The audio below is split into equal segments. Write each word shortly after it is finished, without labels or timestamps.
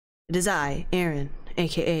It is I, Aaron,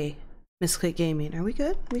 aka Misclick Gaming. Are we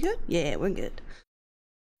good? We good? Yeah, we're good.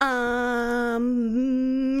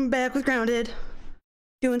 Back with Grounded.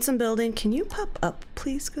 Doing some building. Can you pop up,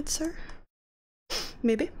 please, good sir?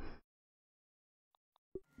 Maybe.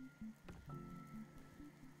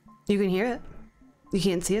 You can hear it. You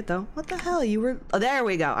can't see it though. What the hell? You were... Oh, there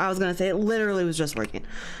we go. I was gonna say it literally was just working.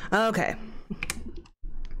 Okay.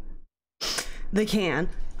 The can.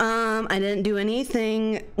 I didn't do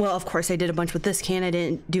anything. Well, of course I did a bunch with this can. I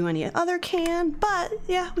didn't do any other can, but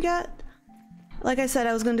yeah, we got... Like I said,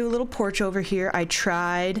 I was gonna do a little porch over here. I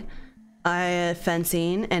tried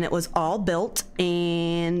fencing and it was all built,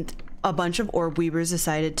 and a bunch of orb weavers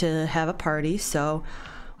decided to have a party, so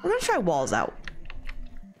we're gonna try walls out.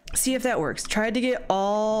 See if that works. Tried to get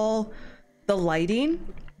all the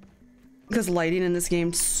lighting, because lighting in this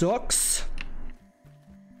game sucks.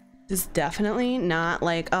 It's definitely not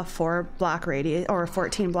like a 4-block radius or a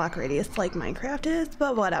 14-block radius like Minecraft is,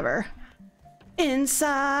 but whatever.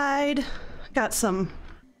 Inside, got some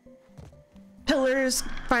pillars.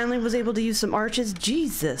 Finally was able to use some arches.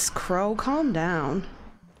 Jesus, Crow, calm down.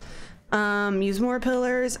 Use more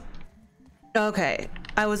pillars. Okay,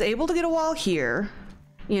 I was able to get a wall here.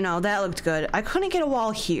 You know, that looked good. I couldn't get a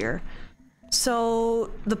wall here.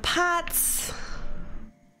 So the pots,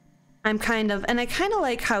 I'm kind of, and I kind of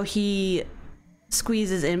like how he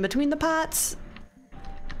squeezes in between the pots.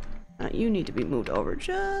 You need to be moved over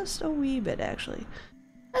just a wee bit, actually.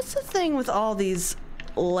 That's the thing with all these,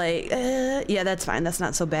 like, yeah, that's fine. That's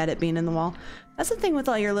not so bad at being in the wall. That's the thing with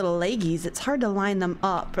all your little leggies. It's hard to line them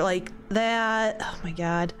up like that. Oh my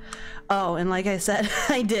God. Oh, and like I said,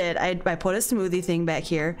 I put a smoothie thing back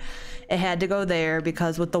here. It had to go there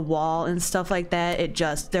because with the wall and stuff like that,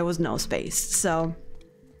 there was no space. So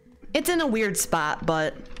it's in a weird spot,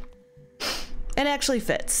 but it actually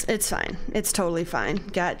fits. It's fine. It's totally fine.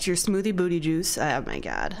 Got your smoothie booty juice. Oh my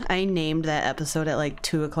God. I named that episode at like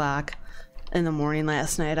 2 o'clock in the morning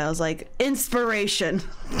last night. I was like, inspiration.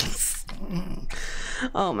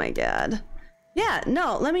 Oh my God. Yeah,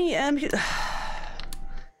 no, let me,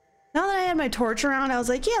 now that I had my torch around, I was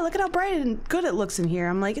like, yeah, look at how bright and good it looks in here.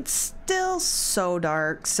 I'm like, it's still so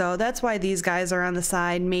dark. So that's why these guys are on the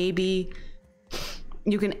side. Maybe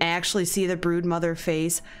you can actually see the brood mother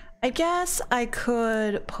face. I guess I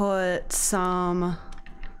could put some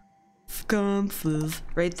sconces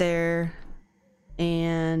right there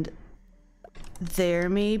and there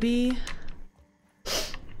maybe.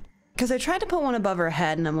 Because I tried to put one above her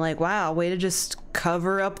head and I'm like, wow, way to just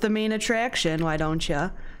cover up the main attraction. Why don't you?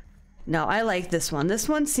 No, I like this one. This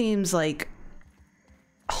one seems like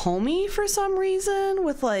homey for some reason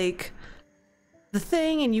with like the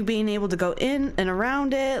thing and you being able to go in and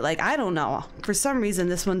around it. Like, I don't know. For some reason,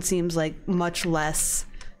 this one seems like much less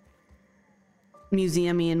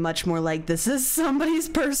museum-y and much more like this is somebody's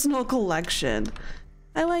personal collection.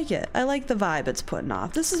 I like it. I like the vibe it's putting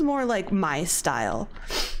off. This is more like my style.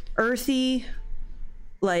 Earthy,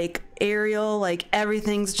 like aerial, like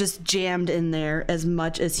everything's just jammed in there as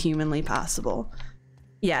much as humanly possible.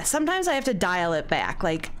 Yeah, sometimes I have to dial it back.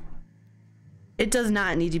 Like, it does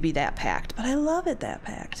not need to be that packed, but I love it that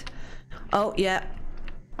packed. Oh, yeah.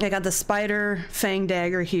 I got the spider fang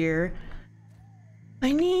dagger here.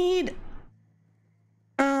 I need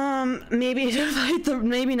maybe to fight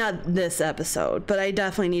maybe not this episode, but I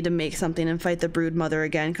definitely need to make something and fight the brood mother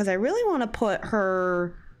again because I really want to put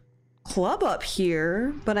her club up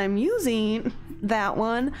here, but I'm using that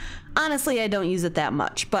one. Honestly, I don't use it that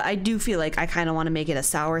much, but I do feel like I kind of want to make it a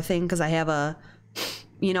sour thing because I have a,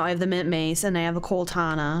 you know, I have the mint mace and I have a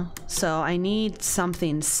coltana, so I need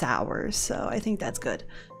something sour, so I think that's good.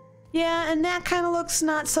 Yeah, and that kind of looks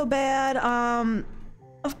not so bad.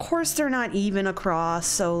 Of course they're not even across,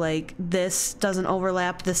 so like this doesn't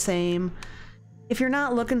overlap the same. If you're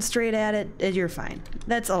not looking straight at it, you're fine.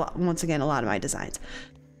 That's a lot, once again, a lot of my designs.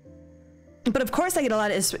 But of course I get a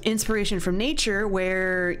lot of inspiration from nature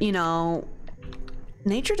where, you know,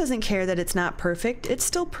 nature doesn't care that it's not perfect. It's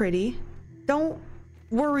still pretty. Don't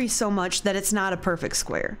worry so much that it's not a perfect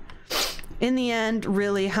square. In the end,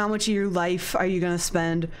 really, how much of your life are you going to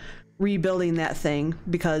spend rebuilding that thing?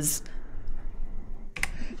 Because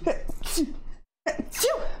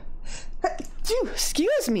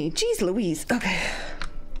excuse me, jeez Louise. Okay.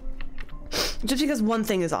 Just because one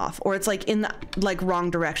thing is off or it's like in the like wrong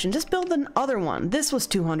direction, just build an other one. This was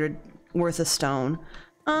 200 worth of stone.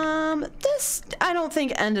 This I don't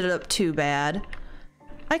think ended up too bad.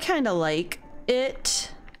 I kind of like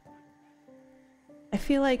it. I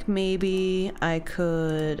feel like maybe I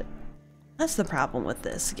could. That's the problem with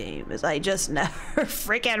this game is I just never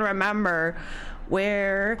freaking remember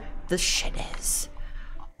where the shit is.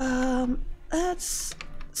 Let's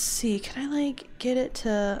see. Can I like get it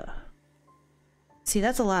to... See,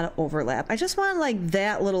 that's a lot of overlap. I just want like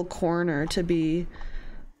that little corner to be...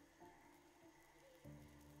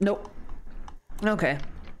 Nope. Okay.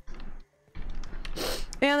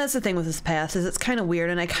 Yeah, that's the thing with this path, is it's kind of weird,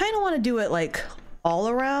 and I kind of want to do it like all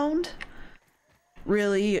around.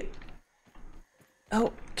 Really.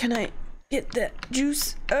 Oh, can I get that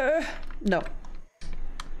juice? No.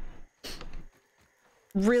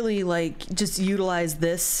 Really like just utilize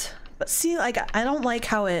this. But see, like I don't like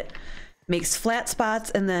how it makes flat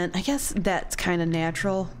spots, and then I guess that's kind of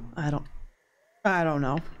natural. I don't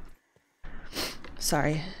know.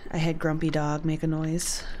 Sorry, I had Grumpy Dog make a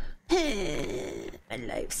noise. My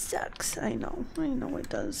life sucks. I know it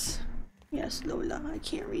does. Yes, Lola, I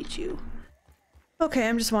can't reach you. Okay,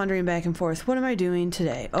 I'm just wandering back and forth. What am I doing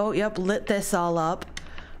today? Oh, yep, lit this all up.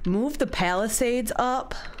 Move the palisades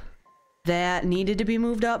up. That needed to be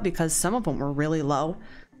moved up because some of them were really low.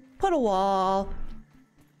 Put a wall.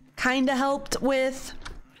 Kinda helped with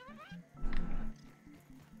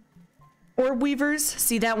orb weavers.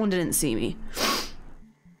 See, that one didn't see me.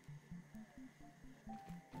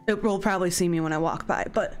 It will probably see me when I walk by,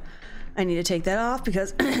 but I need to take that off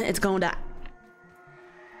because it's going to die.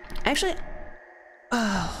 Actually,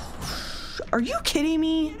 oh, are you kidding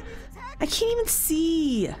me? I can't even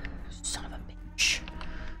see. Son of a bitch.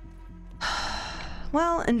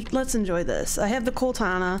 Well, and let's enjoy this. I have the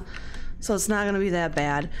Coltana, so it's not going to be that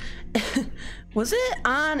bad. Was it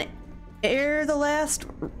on air the last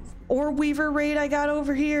orb weaver raid I got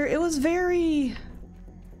over here? It was very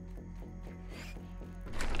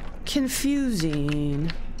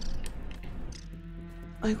confusing.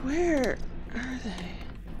 Like, where are they?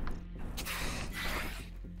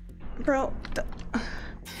 Bro.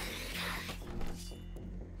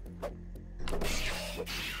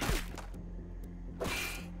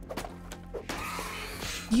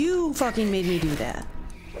 You fucking made me do that.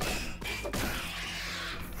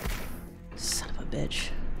 Son of a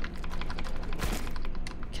bitch.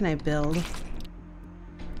 Can I build?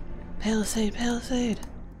 Palisade, palisade.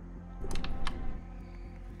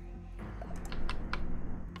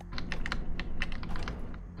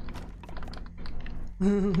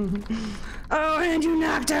 Oh, and you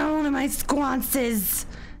knocked down one of my squances.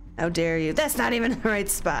 How dare you? That's not even the right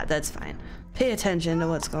spot. That's fine. Pay attention to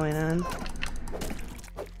what's going on.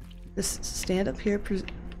 Just stand up here,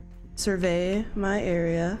 survey my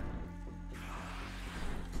area.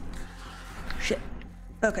 Shit.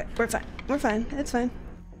 Okay, we're fine. We're fine. It's fine.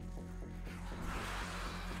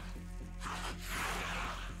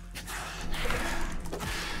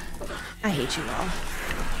 I hate you all.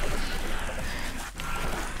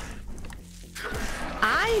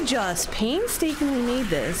 I just painstakingly made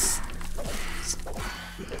this.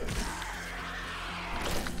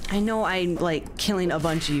 I know I'm like killing a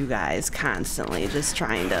bunch of you guys constantly, just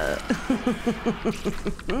trying to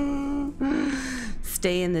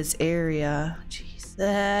stay in this area.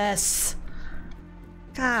 Jesus.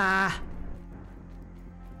 Ah.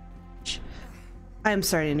 I'm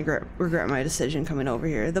starting to regret my decision coming over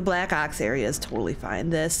here. The Black Ox area is totally fine.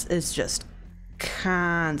 This is just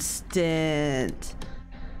constant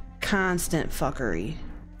fuckery.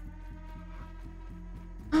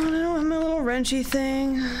 Oh no, I'm a little wrenchy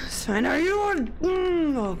thing. It's fine. Are you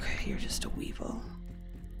okay, you're just a weevil.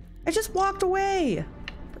 I just walked away,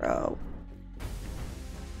 bro.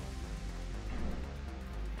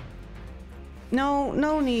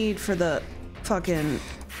 No need for the fucking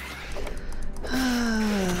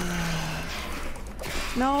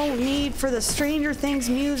no need for the Stranger Things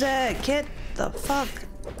music. Get the fuck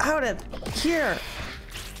out of here.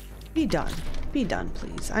 Be done. Be done,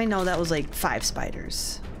 please. I know that was like 5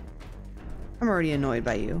 spiders. I'm already annoyed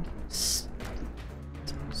by you.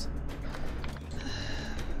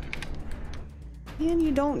 And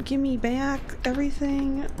you don't give me back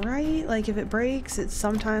everything, right? Like if it breaks, it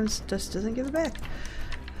sometimes just doesn't give it back.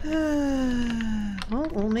 Well,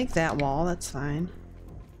 we'll make that wall. That's fine.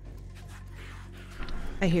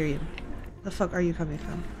 I hear you. The fuck are you coming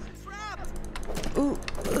from? Ooh,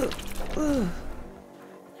 ooh.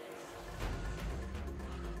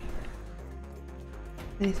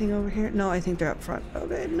 Anything over here? No, I think they're up front.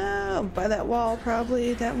 Okay, no. By that wall,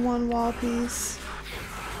 probably. That one wall piece.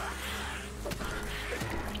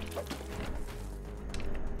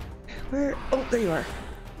 Where? Oh, there you are.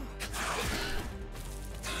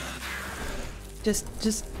 Just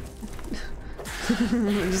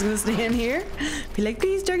I'm just gonna stand here. Be like,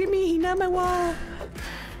 please target me, not my wall.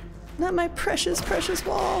 Not my precious, precious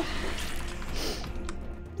wall.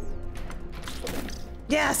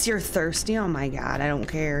 Yes, you're thirsty. Oh my god, I don't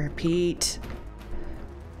care. Pete.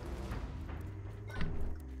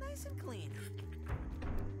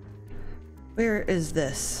 Where is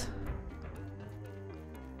this?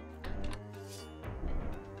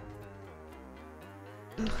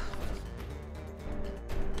 Ugh.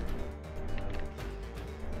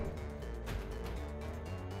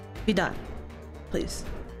 Be done, please.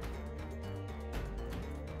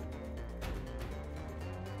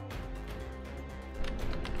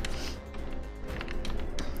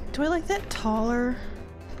 Do I like that taller?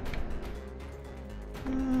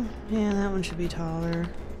 Yeah, that one should be taller.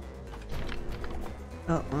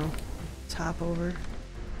 Oh, well. Let's hop over.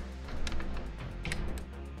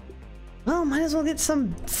 Well, might as well get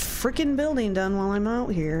some freaking building done while I'm out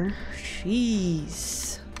here.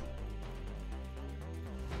 Jeez.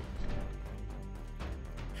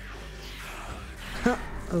 Huh,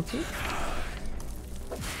 okay.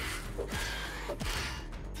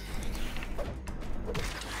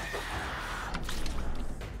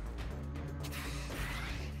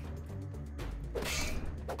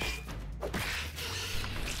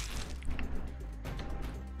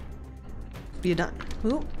 You done?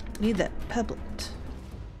 Ooh, need that pebblet.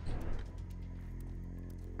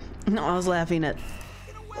 No, I was laughing at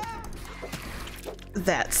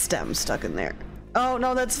that stem stuck in there. Oh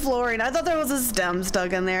no, that's flooring. I thought there was a stem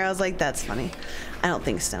stuck in there. I was like, that's funny. I don't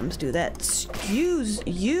think stems do that. Excuse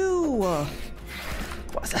you.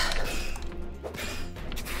 What's that?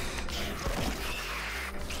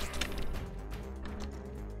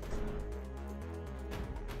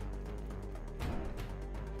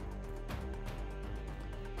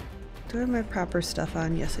 Do I have my proper stuff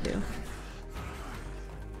on? Yes, I do.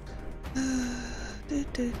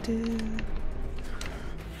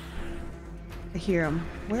 I hear them.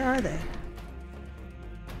 Where are they?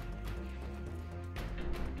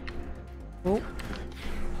 Oh.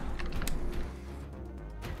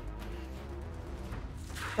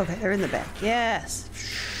 Okay, they're in the back. Yes.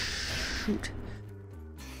 Shoot.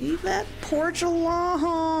 Leave that porch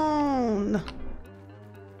alone.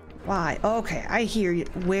 Why? Okay, I hear you.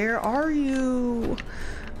 Where are you?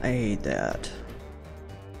 I hate that.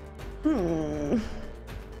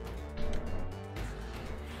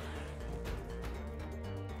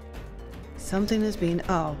 Something is being...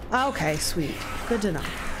 Oh, okay, sweet. Good to know.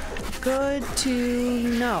 Good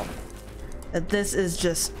to know that this is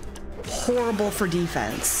just horrible for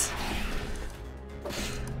defense.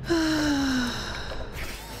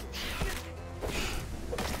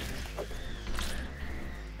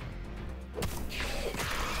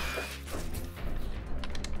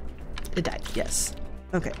 It died, yes.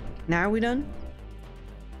 Okay, now are we done?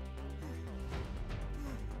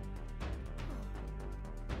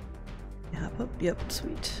 Hop up, yep,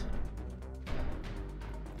 sweet.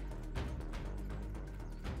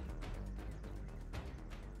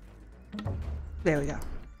 There we go.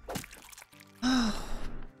 Oh,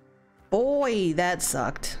 boy, that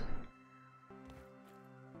sucked.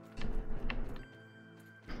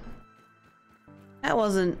 That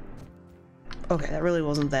wasn't... Okay, that really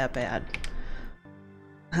wasn't that bad.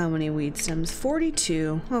 How many weed stems?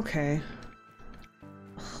 42. Okay.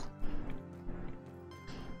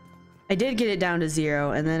 I did get it down to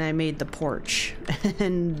 0, and then I made the porch.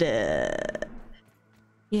 And,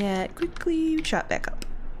 yeah, it quickly shot back up.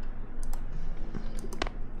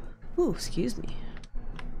 Ooh, excuse me.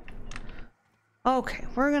 Okay,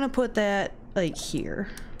 we're gonna put that, like, here.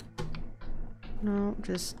 No,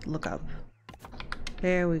 just look up.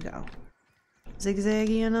 There we go.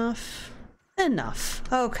 Zigzaggy enough? Enough.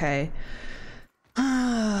 Okay.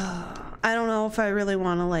 I don't know if I really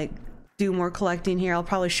want to, like, do more collecting here. I'll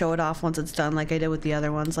probably show it off once it's done like I did with the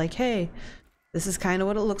other ones. Like, hey, this is kind of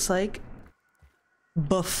what it looks like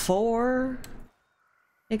before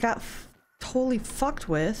it got totally fucked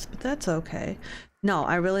with, but that's okay. No,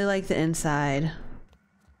 I really like the inside.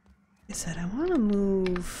 Like I said, I want to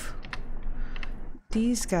move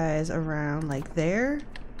these guys around like there.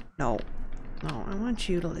 No, I want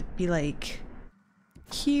you to be like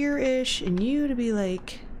here-ish and you to be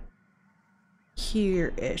like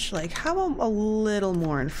here-ish. Like, how about a little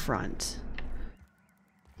more in front?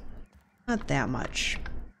 Not that much.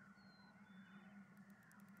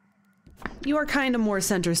 You are kind of more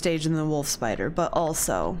center stage than the wolf spider, but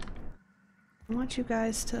also I want you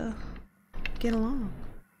guys to get along.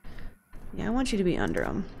 Yeah, I want you to be under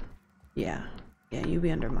them. Yeah, you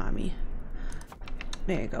be under mommy.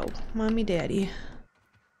 There you go. Mommy, daddy.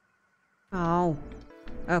 Oh.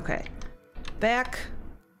 Okay. Back.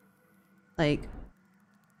 Like,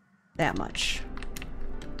 that much.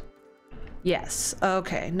 Yes.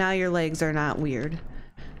 Okay. Now your legs are not weird.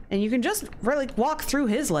 And you can just really walk through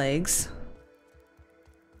his legs.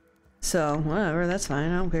 So, whatever. That's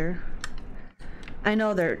fine. I don't care. I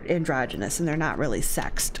know they're androgynous and they're not really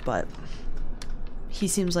sexed, but He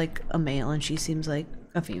seems like a male and she seems like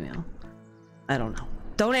a female. I don't know.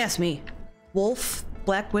 Don't ask me. Wolf?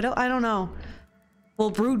 Black Widow? I don't know. Well,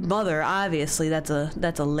 Brood Mother, obviously, that's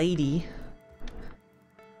a lady.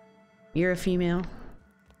 You're a female.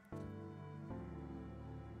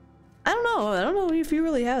 I don't know. I don't know if you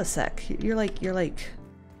really have a sex. You're like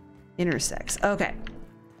intersex. Okay.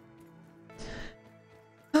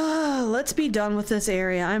 Let's be done with this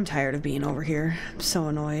area. I'm tired of being over here. I'm so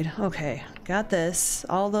annoyed. Okay, got this.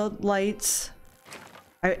 All the lights.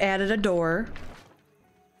 I added a door.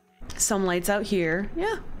 Some lights out here.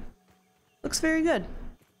 Yeah. Looks very good.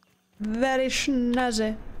 Very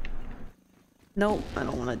snazzy. Nope, I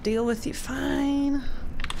don't want to deal with you. Fine.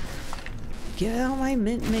 Get out my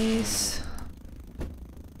mint mace.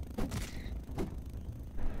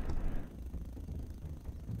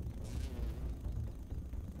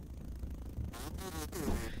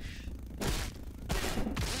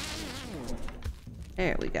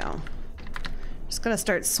 There we go. Just gotta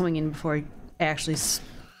start swinging before he actually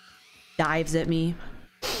dives at me.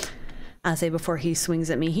 I say before he swings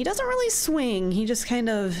at me. He doesn't really swing. He just kind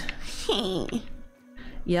of...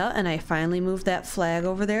 Yeah, and I finally moved that flag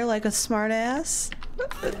over there like a smartass.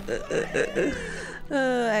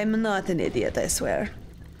 I'm not an idiot, I swear.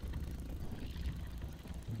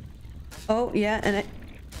 Oh, yeah, and I...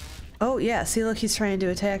 Oh, yeah, see, look, he's trying to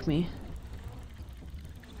attack me.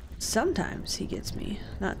 Sometimes he gets me.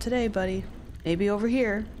 Not today, buddy. Maybe over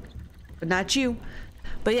here, but not you.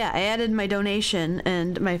 But yeah, I added my donation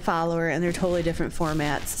and my follower, and they're totally different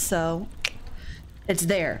formats, so it's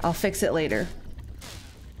there. I'll fix it later.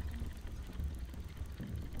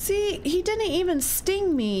 See, he didn't even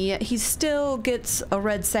sting me, yet he still gets a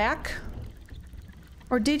red sack.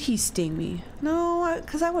 Or did he sting me? No,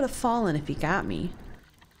 because I would have fallen if he got me.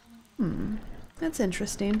 That's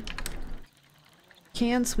interesting.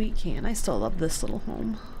 Can, sweet can. I still love this little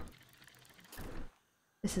home.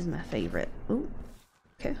 This is my favorite. Ooh,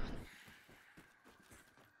 okay.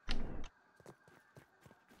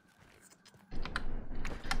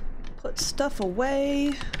 Put stuff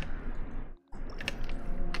away.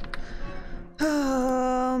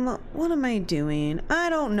 What am I doing? I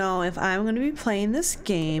don't know if I'm going to be playing this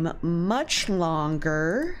game much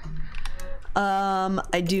longer.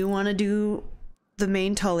 I do want to do the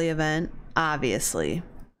main Tully event, obviously.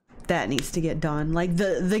 That needs to get done. Like,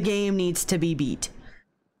 the game needs to be beat.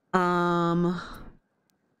 But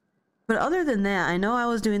other than that, I know I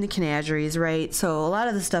was doing the CANageries, right? So a lot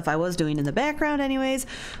of the stuff I was doing in the background anyways.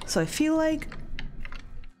 So I feel like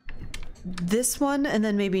this one and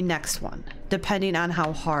then maybe next one, depending on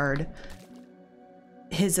how hard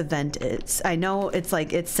his event is. I know it's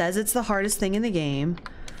like, it says it's the hardest thing in the game.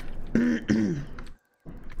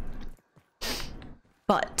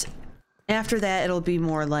 But after that, it'll be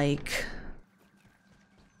more like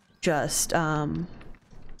just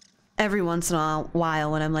every once in a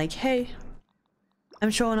while when I'm like, hey,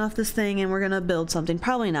 I'm showing off this thing and we're gonna build something.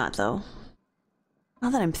 Probably not though.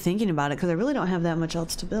 Not that I'm thinking about it, because I really don't have that much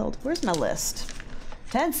else to build. Where's my list?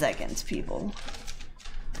 10 seconds, people.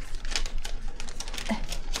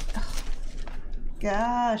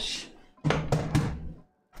 Gosh. Of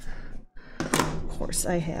course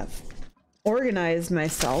I have organized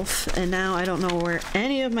myself, and now I don't know where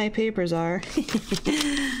any of my papers are.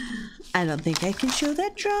 I don't think I can show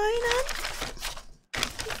that drawing on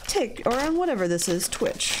or on whatever this is,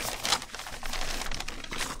 Twitch.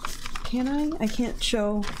 Can I? I can't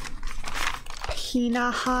show.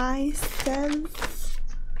 CANagerie says.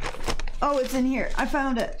 Oh, it's in here. I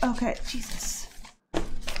found it. Okay, Jesus.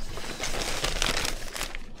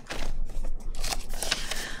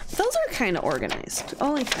 Those are kind of organized.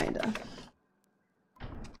 Only kind of.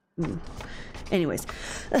 Anyways.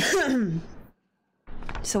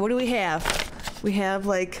 So what do we have? We have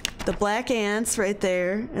like the black ants right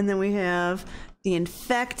there, and then we have the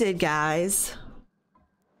infected guys.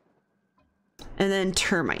 And then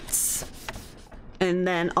termites. And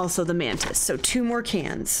then also the mantis. So 2 more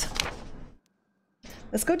cans.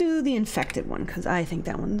 Let's go do the infected one, because I think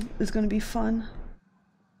that one is going to be fun.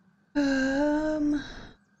 Let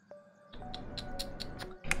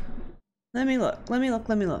me look. Let me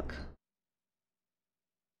look.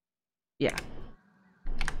 Yeah.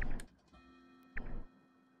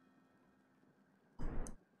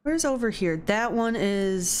 Where's over here? That one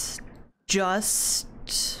is just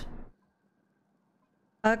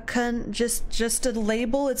a just a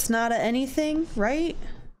label. It's not a anything, right?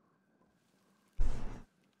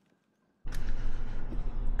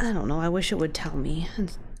 I don't know. I wish it would tell me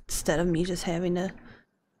instead of me just having to,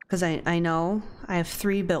 because I know I have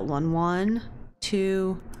 3 built. 1,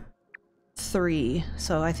 2, 3.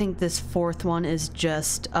 So I think this 4th one is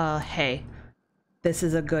just, hey, this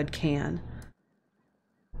is a good can.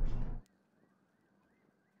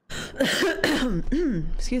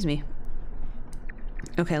 Excuse me.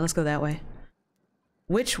 Okay, let's go that way.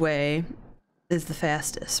 Which way is the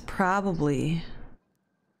fastest? Probably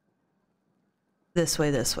this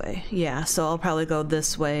way. Yeah, so I'll probably go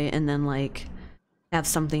this way and then like have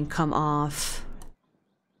something come off.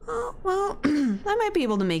 Oh, well, I might be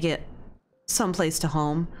able to make it someplace to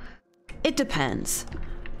home. It depends.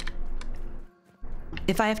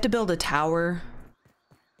 If I have to build a tower,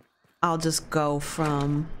 I'll just go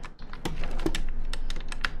from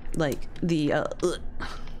like the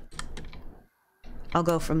I'll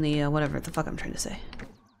go from the whatever the fuck I'm trying to say.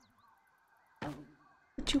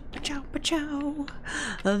 Pachow.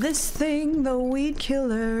 This thing, the weed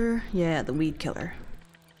killer. Yeah, the weed killer.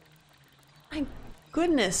 My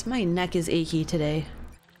goodness, my neck is achy today.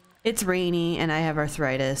 It's rainy and I have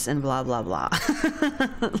arthritis and blah blah blah.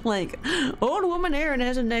 Like, old woman Erin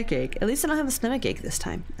has a neck ache. At least I don't have a stomach ache this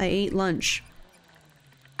time. I ate lunch.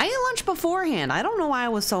 I ate lunch beforehand. I don't know why I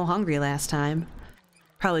was so hungry last time.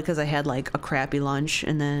 Probably because I had like a crappy lunch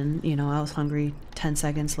and then, you know, I was hungry 10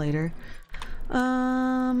 seconds later.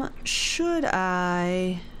 Should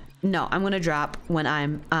I? No, I'm gonna drop when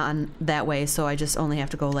I'm on that way, so I just only have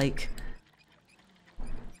to go like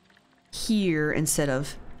here instead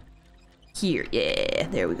of here. Yeah,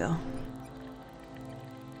 there we go.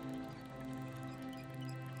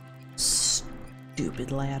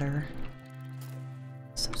 Stupid ladder.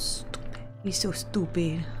 So stupid. He's so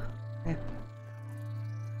stupid. Okay.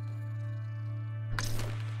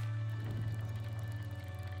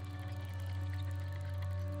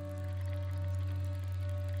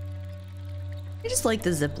 I just like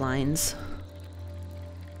the zip lines.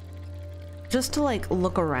 Just to like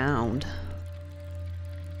look around.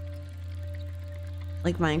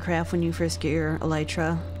 Like Minecraft when you first get your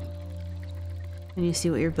elytra and you see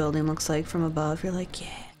what your building looks like from above, you're like,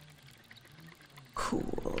 yeah.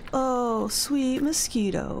 Cool. Oh, sweet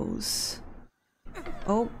mosquitoes.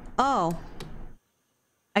 Oh.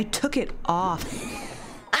 I took it off.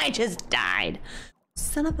 I just died.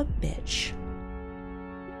 Son of a bitch.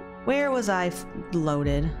 Where was I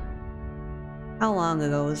loaded? How long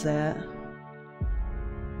ago was that?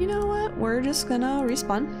 You know what? We're just gonna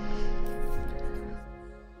respawn.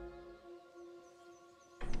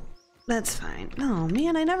 That's fine. Oh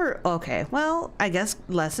man, I never... Okay, well, I guess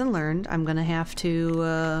lesson learned. I'm gonna have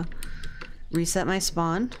to reset my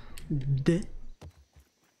spawn.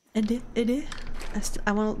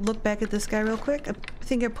 I want to look back at this guy real quick. I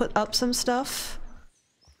think I put up some stuff.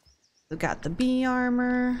 We got the bee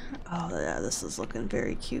armor. Oh yeah, this is looking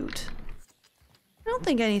very cute. I don't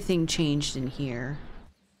think anything changed in here.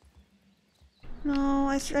 No,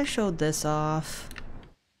 I showed this off.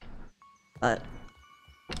 But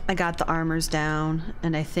I got the armors down,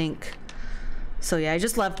 and I think... So yeah, I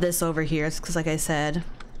just left this over here, because like I said,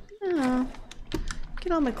 you know,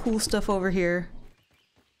 get all my cool stuff over here.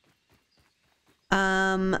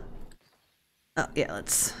 Oh yeah,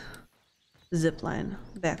 let's zip line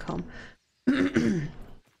back home.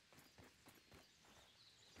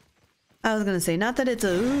 I was gonna say, not that it's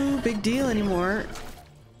a big deal anymore.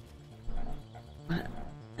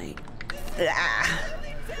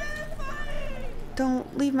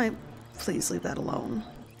 Don't leave my... Please leave that alone.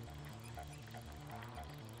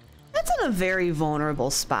 That's in a very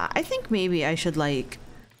vulnerable spot. I think maybe I should like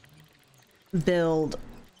build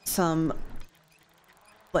some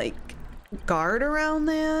like guard around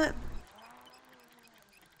that.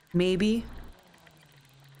 Maybe.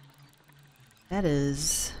 That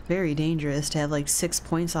is very dangerous to have like 6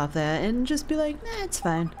 points off that and just be like, nah, it's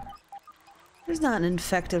fine. There's not an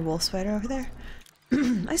infected wolf spider over there.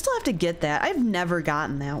 I still have to get that. I've never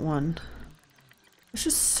gotten that one. There's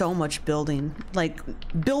just so much building. Like,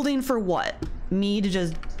 building for what? Me to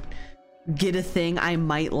just get a thing I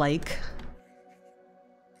might like?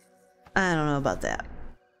 I don't know about that.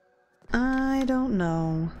 I don't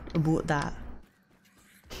know about that.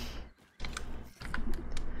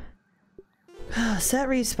 Set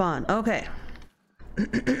respawn. Okay.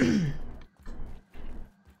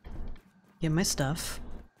 Get my stuff.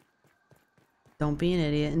 Don't be an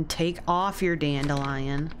idiot and take off your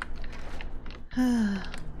dandelion.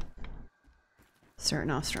 Starting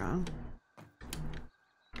off strong.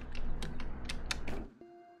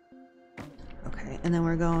 Okay, and then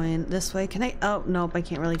we're going this way. Can I? Oh, nope, I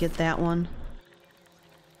can't really get that one.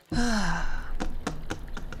 I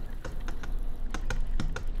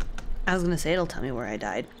was gonna say it'll tell me where I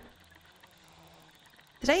died.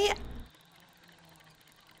 Did I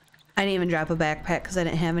didn't even drop a backpack because I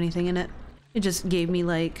didn't have anything in it. It just gave me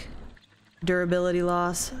like durability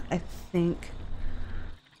loss, I think.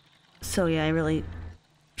 So yeah, I really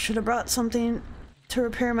should have brought something to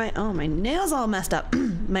repair my... Oh, my nails all messed up.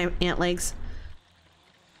 My ant legs.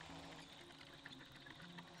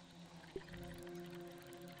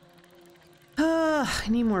 I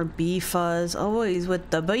need more bee fuzz. Always with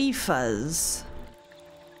the bee fuzz.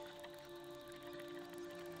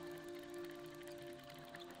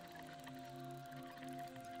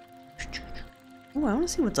 Oh, I want to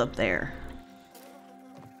see what's up there.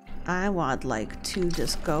 I would like to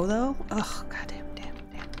just go though. Oh, goddamn, damn.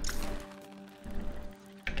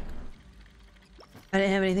 I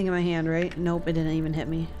didn't have anything in my hand, right? Nope, it didn't even hit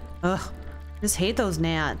me. Ugh, just hate those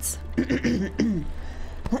gnats.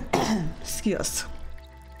 Excuse.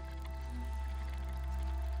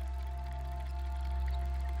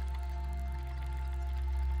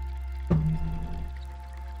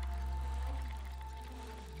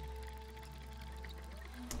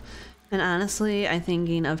 And honestly, I'm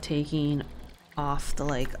thinking of taking off the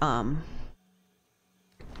like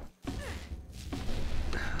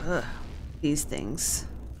these things.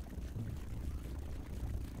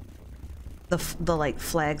 The like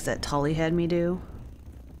flags that Tully had me do.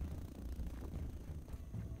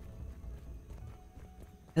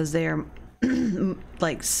 Because they are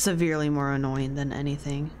like severely more annoying than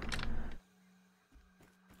anything.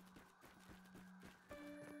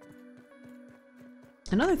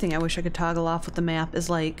 Another thing I wish I could toggle off with the map is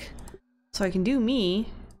like, so I can do me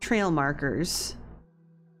trail markers,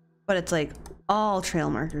 but it's like all trail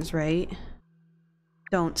markers, right?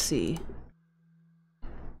 Don't see.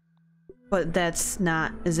 But that's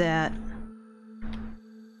not, is that?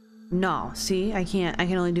 No, see, I can't, I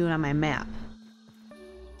can only do it on my map.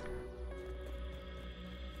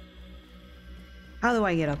 How do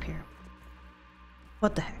I get up here?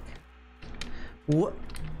 What the heck? What?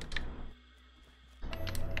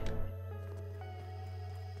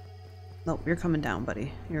 Nope, you're coming down,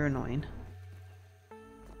 buddy. You're annoying.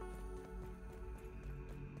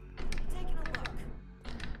 Taking a look.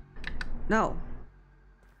 No.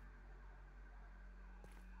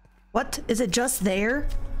 What? Is it just there?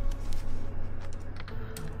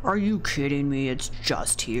 Are you kidding me? It's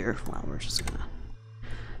just here. Well, we're just gonna...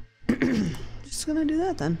 just gonna do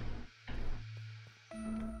that then.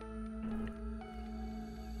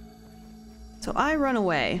 So I run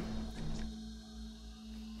away.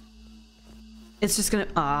 It's just gonna...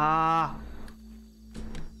 Ah.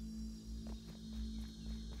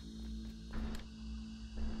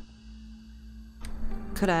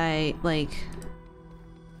 Could I, like...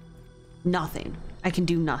 Nothing. I can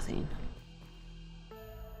do nothing.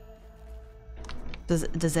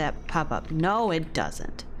 Does that pop up? No, it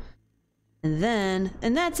doesn't. And then...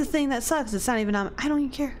 And that's the thing that sucks. It's not even on... I don't even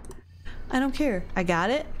care. I don't care. I got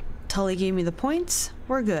it. Tully gave me the points.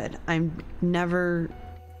 We're good. I'm never...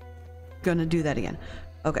 gonna do that again.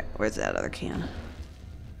 Okay, where's that other can?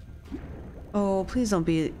 Oh, please don't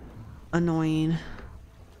be annoying.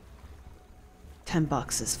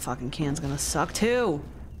 $10 this fucking can's gonna suck too.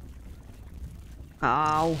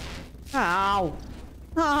 Ow. Ow.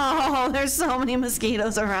 Oh, there's so many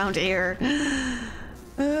mosquitoes around here.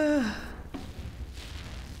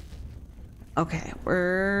 Okay,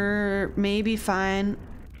 we're maybe fine.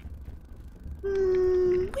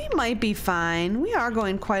 We might be fine. We are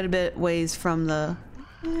going quite a bit ways from the...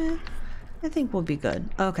 I think we'll be good.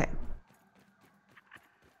 Okay.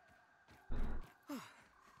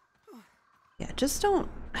 Yeah, just don't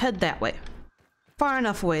head that way. Far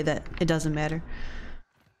enough away that it doesn't matter.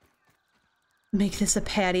 Make this a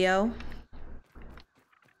patio.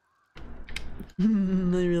 I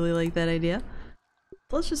really like that idea.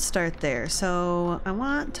 Let's just start there. So I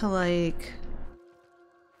want to like...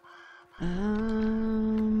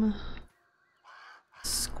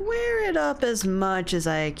 square it up as much as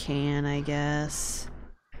I can, I guess.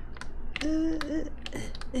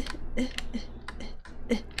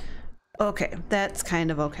 Okay, that's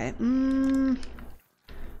kind of okay. No,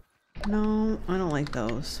 I don't like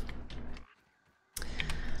those.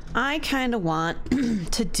 I kind of want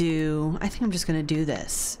to do... I think I'm just gonna do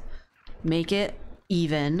this. Make it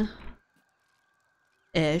even-ish.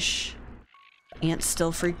 Ants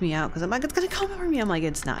still freak me out because I'm like, it's gonna come over me. I'm like,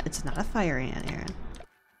 it's not a fire ant, Aaron.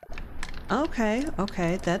 Okay,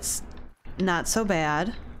 okay, that's not so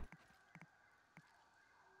bad.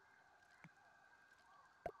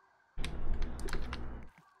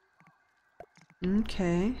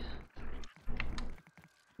 Okay.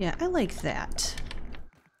 Yeah, I like that.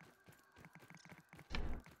 A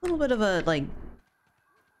little bit of a, like...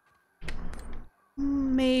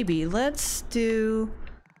 Maybe. Let's do...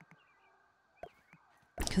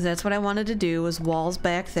 Because because that's what I wanted to do, was walls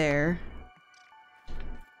back there.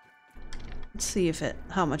 Let's see if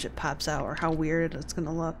how much it pops out or how weird it's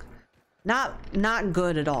gonna look. Not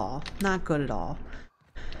good at all. Not good at all.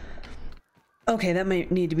 Okay, that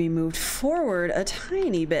might need to be moved forward a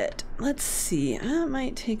tiny bit. Let's see. That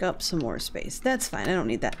might take up some more space. That's fine. I don't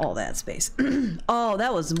need all that space. Oh,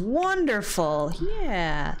 that was wonderful.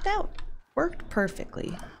 Yeah, that worked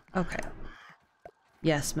perfectly. Okay.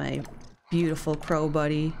 Yes, my beautiful crow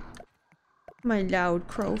buddy. My loud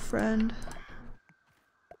crow friend.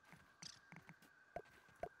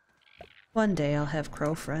 One day I'll have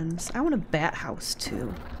crow friends. I want a bat house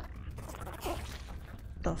too.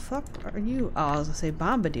 The fuck are you? Oh, I was gonna say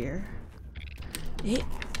bombardier. Hey.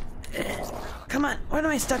 Come on, what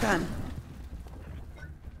am I stuck on?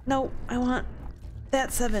 No, I want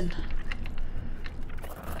that 7.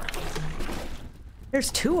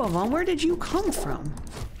 There's 2 of them. Where did you come from?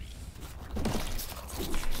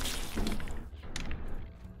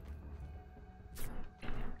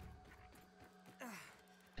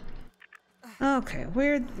 Okay,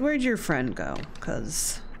 where'd your friend go?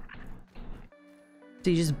 'Cause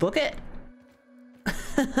did you just book it?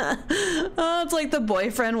 Oh, it's like the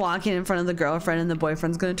boyfriend walking in front of the girlfriend and the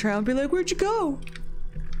boyfriend's gonna turn around and be like, where'd you go?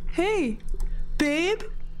 Hey, babe?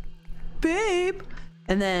 Babe?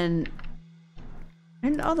 And then,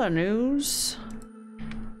 in other news,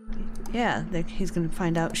 yeah, he's gonna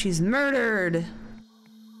find out she's murdered.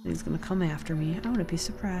 And he's gonna come after me. I wouldn't be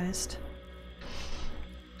surprised.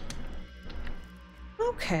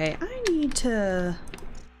 Okay, I need to...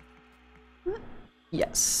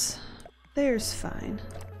 Yes. There's fine.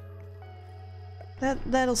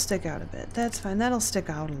 That'll stick out a bit. That's fine. That'll stick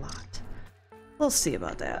out a lot. We'll see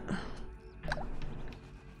about that.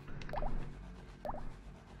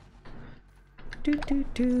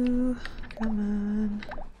 Come on.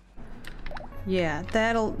 Yeah,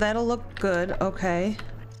 that'll look good. Okay.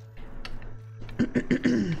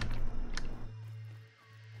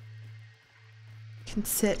 Can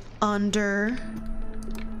sit under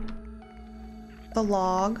the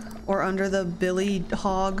log or under the Billy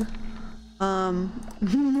Hog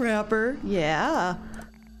wrapper. Yeah.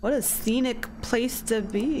 What a scenic place to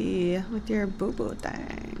be with your boo-boo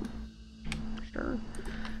thing. Sure.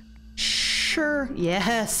 Sure.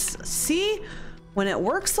 Yes. See? When it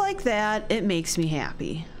works like that, it makes me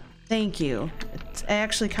happy. Thank you. It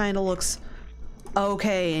actually kind of looks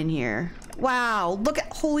okay in here. Wow, look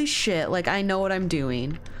at, holy shit, like I know what I'm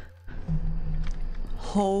doing.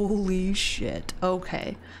 Holy shit.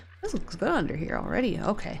 Okay. This looks good under here already.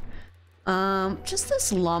 Okay. Just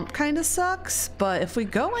this lump kind of sucks, but if we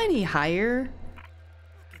go any higher,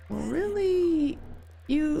 we'll really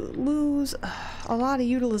lose a lot of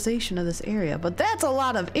utilization of this area. But that's a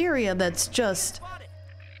lot of area that's just...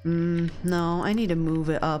 no, I need to move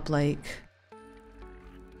it up like...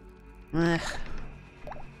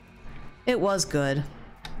 It was good.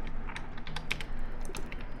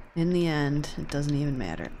 In the end, it doesn't even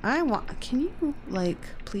matter. Can you, like,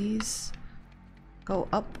 please go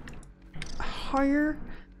up higher?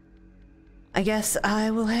 I guess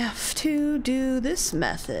I will have to do this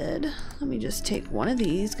method. Let me just take one of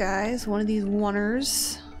these guys, one of these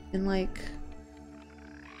oneers, and like...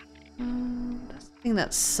 that's the thing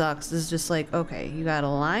that sucks is just like, okay, you gotta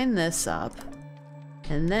line this up,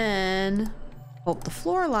 and then hope the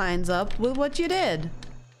floor lines up with what you did.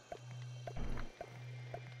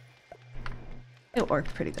 It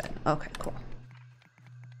worked pretty good. Okay, cool.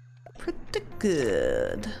 Pretty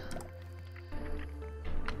good.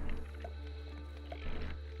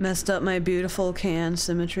 Messed up my beautiful can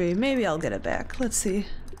symmetry. Maybe I'll get it back. Let's see.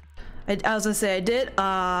 I was gonna say I did.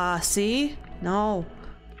 See? No.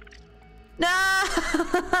 No!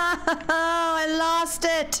 I lost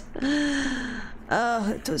it!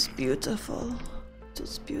 Oh, it was beautiful. It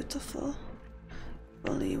was beautiful. If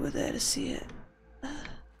only you were there to see it.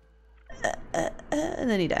 And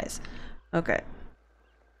then he dies. Okay.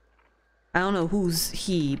 I don't know who's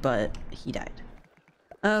he, but he died.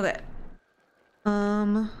 Okay.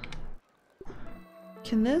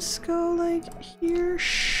 Can this go like here?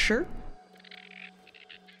 Sure.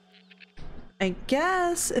 I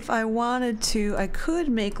guess if I wanted to, I could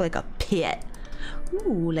make like a pit.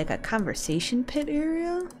 Ooh, like a conversation pit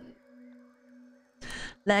area?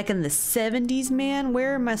 Like in the 70s, man?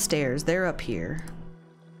 Where are my stairs? They're up here.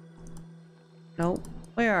 Nope.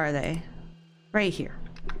 Where are they? Right here.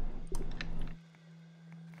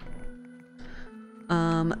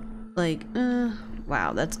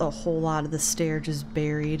 Wow, that's a whole lot of the stair just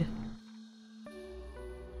buried.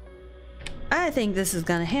 I think this is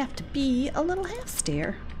gonna have to be a little half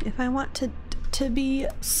stair if I want to be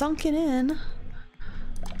sunken in.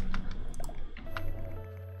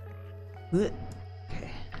 Okay.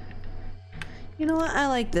 You know what? I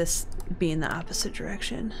like this being the opposite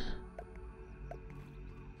direction.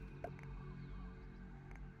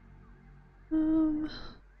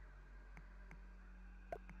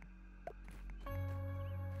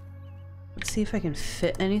 Let's see if I can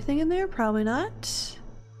fit anything in there. Probably not.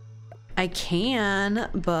 I can,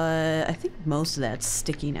 but I think most of that's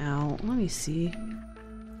sticking out. Let me see.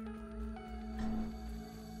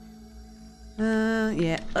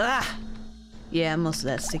 Yeah. Ah! Yeah, most of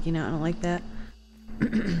that's sticking out. I don't like that.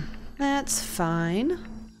 That's fine.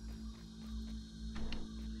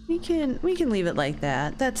 We can leave it like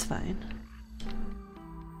that. That's fine.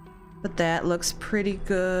 But that looks pretty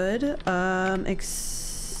good.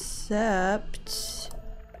 Except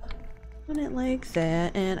I want it like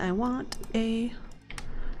that, and I want a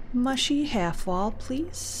mushy half wall,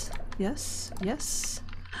 please. Yes, yes.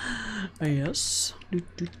 Yes.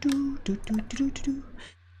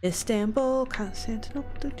 Istanbul,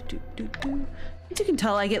 Constantinople. As you can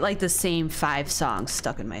tell, I get like the same 5 songs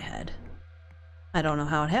stuck in my head. I don't know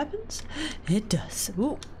how it happens. It does.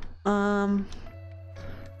 Ooh.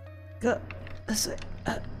 Go this way.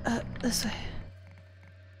 This way.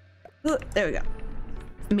 Ooh, there we go.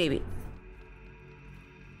 Maybe.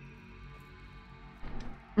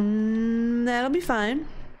 That'll be fine.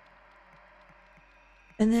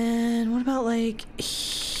 And then what about like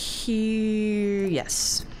here?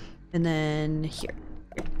 Yes. And then here.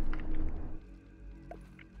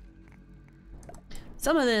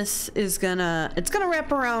 Some of this is it's gonna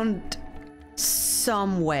wrap around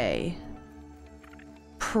some way.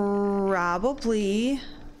 Probably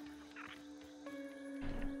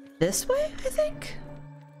this way, I think.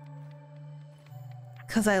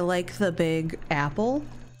 Because I like the big apple.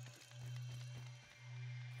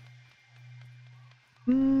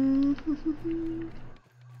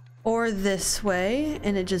 Or this way,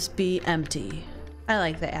 and it just be empty. I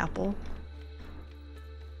like the apple.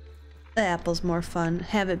 The apple's more fun.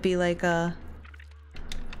 Have it be like a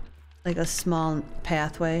small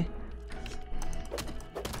pathway.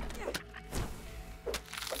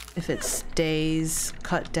 If it stays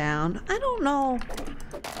cut down. I don't know.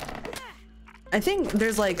 I think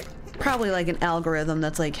there's like probably like an algorithm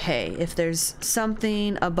that's like, hey, if there's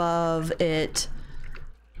something above it,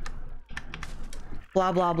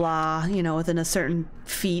 blah blah blah, you know, within a certain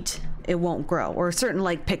feet, it won't grow, or certain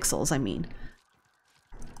like pixels, I mean.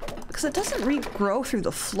 Because it doesn't regrow through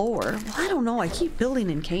the floor. Well, I don't know, I keep building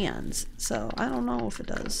in cans, so I don't know if it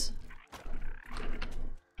does.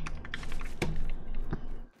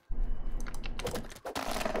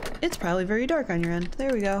 It's probably very dark on your end.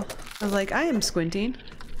 There we go. I was like, I am squinting.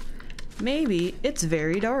 Maybe it's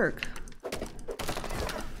very dark.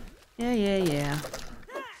 Yeah, yeah, yeah.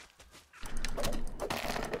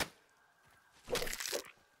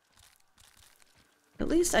 At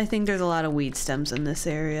least I think there's a lot of weed stems in this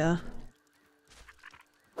area.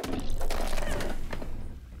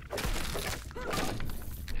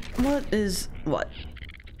 What is... what?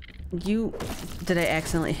 You... did I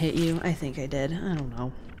accidentally hit you? I think I did. I don't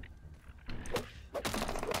know.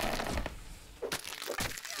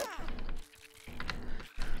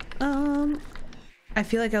 I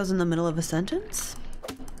feel like I was in the middle of a sentence.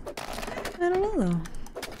 I don't know though.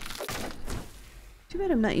 Too bad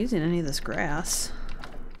I'm not using any of this grass.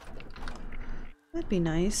 That'd be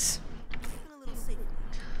nice.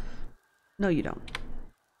 No, you don't.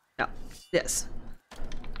 No. Yes.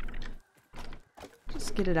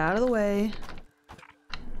 Just get it out of the way.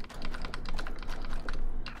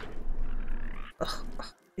 Ugh.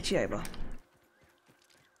 Itchy eyeball.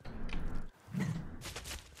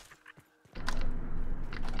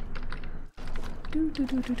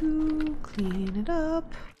 Clean it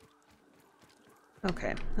up.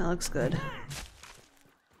 Okay, that looks good.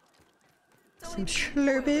 Some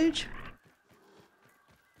slurpage.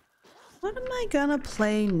 What am I gonna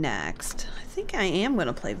play next? I think I am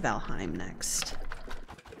gonna play Valheim next.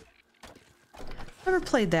 Never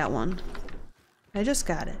played that one. I just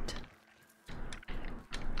got it.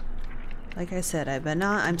 Like I said,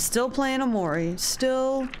 I'm still playing Amori.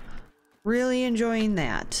 Still really enjoying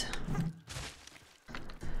that.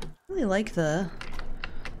 Really like the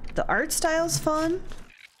art style's fun.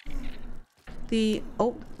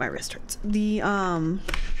 Oh, my wrist hurts. The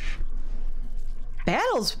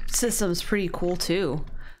battles system's pretty cool too.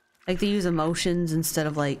 Like they use emotions instead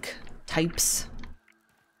of like types.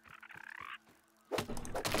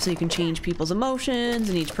 So you can change people's emotions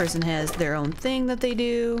and each person has their own thing that they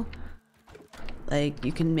do. Like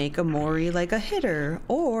you can make Amori like a hitter,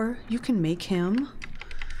 or you can make him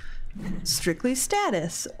strictly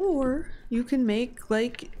status, or you can make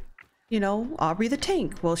like you know, Aubrey the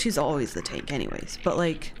tank. Well, she's always the tank anyways, but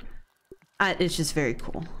like, it's just very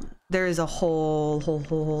cool. There is a whole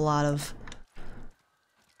lot of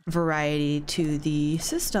variety to the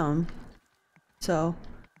system. So,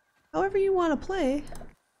 however you want to play,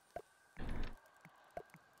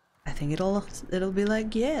 I think it'll be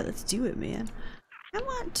like, yeah, let's do it, man. I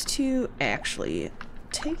want to actually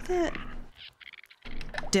take that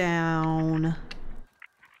down.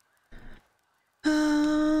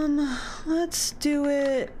 Let's do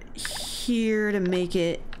it here to make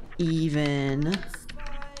it even.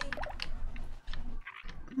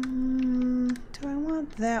 Do I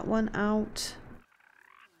want that one out?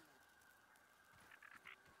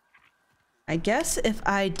 I guess if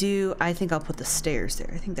I do, I think I'll put the stairs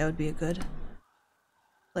there. I think that would be a good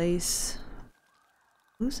place.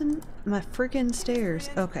 Losing my freaking stairs.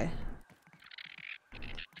 Okay.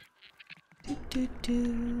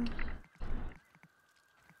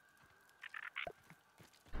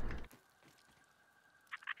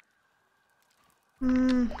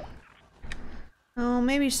 Oh,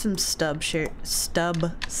 maybe some stub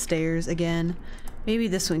stairs again. Maybe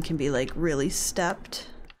this one can be like really stepped.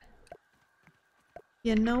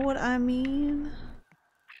 You know what I mean?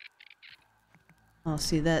 Oh,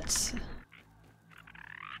 see, that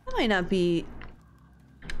might not be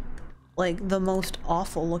like the most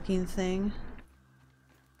awful looking thing.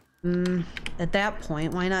 At that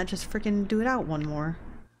point, why not just freaking do it out one more?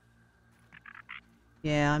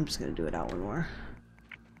 Yeah, I'm just gonna do it out one more.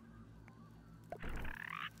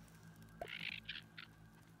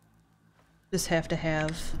 Just have to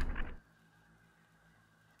have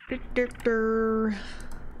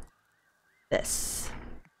this.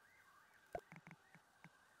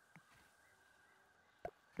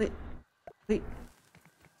 Wait.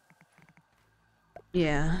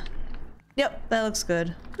 Yeah. Yep, that looks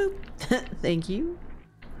good. Boop. Thank you.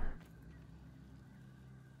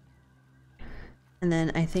 And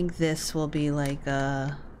then I think this will be like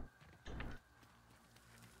a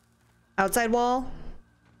outside wall.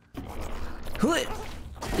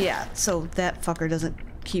 Yeah, so that fucker doesn't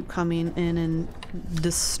keep coming in and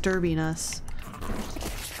disturbing us.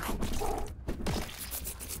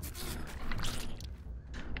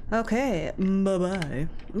 Okay, bye-bye.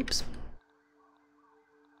 Oops.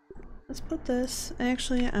 Let's put this.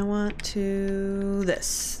 Actually, I want to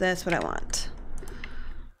this. That's what I want.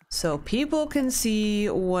 So people can see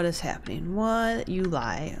what is happening. What? You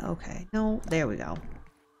lie. Okay. No, there we go.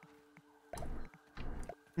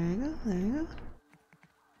 There you go. There you go.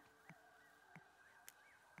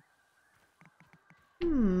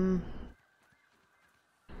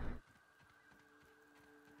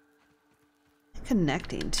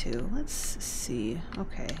 Connecting to. Let's see.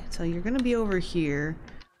 Okay, so you're gonna be over here.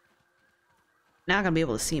 Not gonna be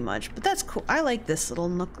able to see much, but that's cool. I like this little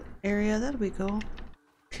nook area. That'll be cool.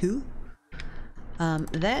 Cool.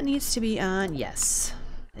 That needs to be on. Yes,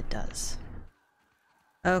 it does.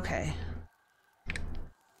 Okay.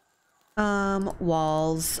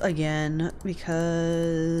 Walls again,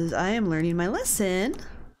 because I am learning my lesson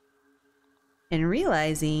and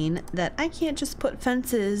realizing that I can't just put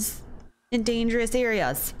fences in dangerous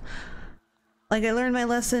areas. Like I learned my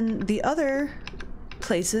lesson the other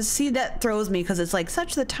places. See, that throws me because it's like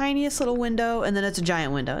such the tiniest little window, and then it's a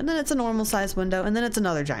giant window, and then it's a normal sized window, and then it's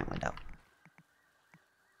another giant window.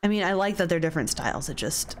 I mean, I like that they're different styles. It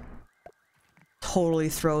just totally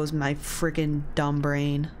throws my freaking dumb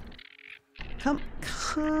brain. Come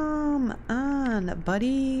on,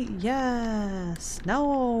 buddy. Yes.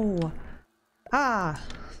 No. Ah,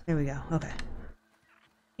 there we go. Okay.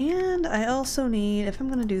 And I also need, if I'm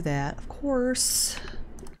gonna do that, of course.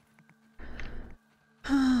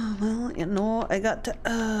 Well, you know, I got to,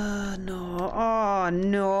 no. Oh,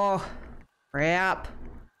 no. Crap.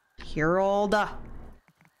 Harold.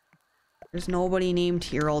 There's nobody named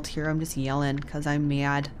Harold here. I'm just yelling because I'm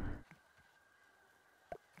mad.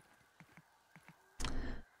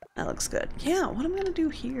 That looks good. Yeah, what am I gonna do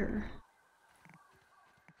here?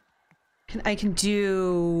 I can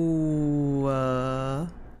do,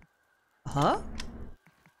 huh?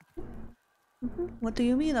 What do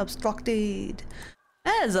you mean obstructed?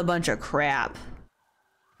 That is a bunch of crap.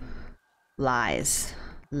 Lies.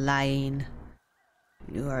 Lying.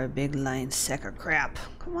 You are a big lying sack of crap.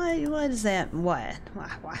 What is that? What?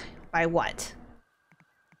 Why? By what?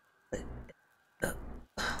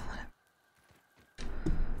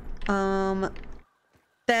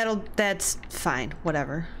 That's fine.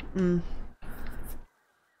 Whatever.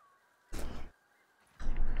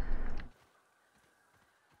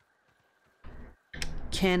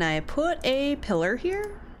 Can I put a pillar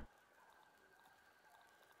here?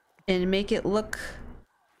 And make it look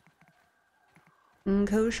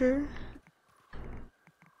Kosher?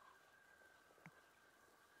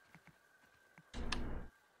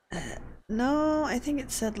 No, I think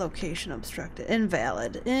it said location obstructed.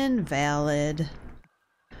 Invalid. Invalid.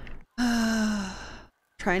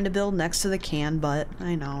 Trying to build next to the can butt.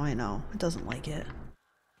 I know. It doesn't like it.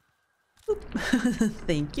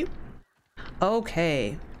 Thank you.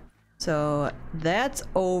 Okay. So that's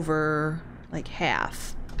over like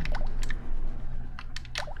half.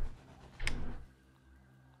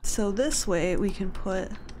 So this way we can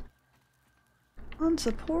put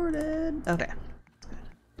unsupported. Okay. That's good.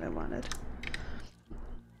 What I wanted.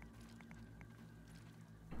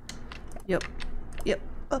 Yep. Yep.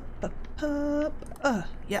 Up, up, up.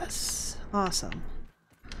 Yes. Awesome.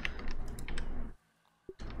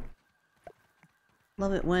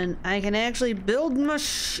 Love it when I can actually build my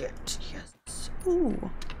shit. Yes. Ooh.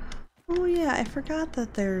 Oh yeah, I forgot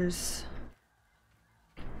that there's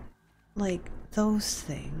like those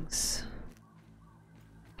things.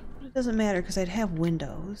 But it doesn't matter because I'd have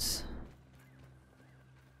windows.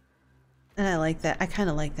 And I like that. I kind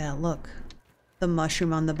of like that look. The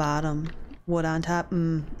mushroom on the bottom, wood on top.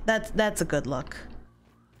 That's a good look.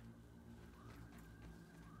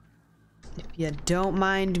 If you don't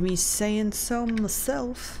mind me saying so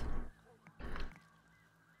myself.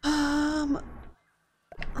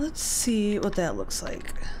 Let's see what that looks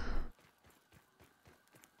like.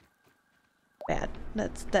 Bad.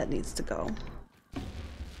 That needs to go.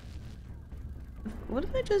 What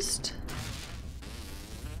if I just...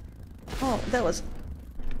 Oh, that was...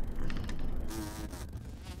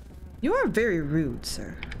 You are very rude,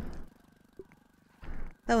 sir.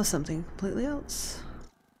 That was something completely else.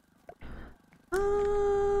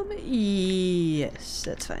 Yes,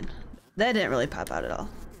 that's fine. That didn't really pop out at all.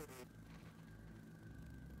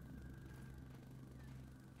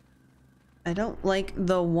 I don't like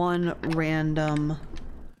the one random...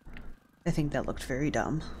 I think that looked very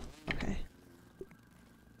dumb. Okay.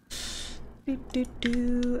 I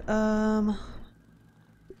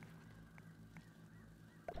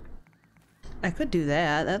could do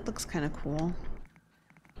that. That looks kind of cool.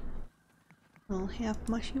 Little half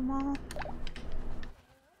mushy wall.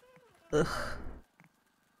 Ugh.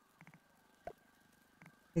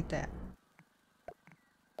 Like that.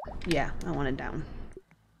 Yeah, I want it down.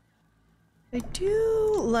 I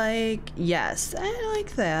do like... Yes, I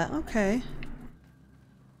like that. Okay.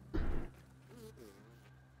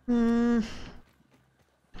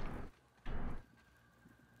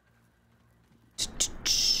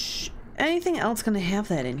 Anything else gonna have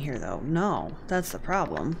that in here though? No, that's the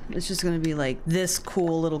problem. It's just gonna be like this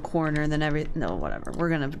cool little corner and then no, whatever. We're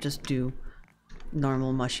gonna just do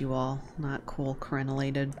normal mushy wall, not cool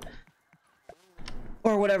crenellated.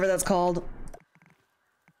 Or whatever that's called.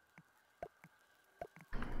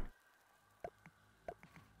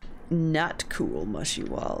 Not cool mushy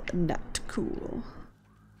wall, not cool.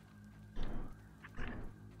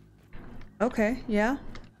 Okay, yeah.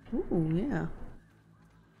 Ooh, yeah.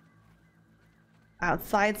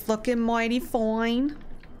 Outside's looking mighty fine.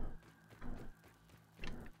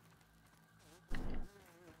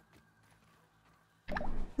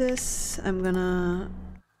 This I'm gonna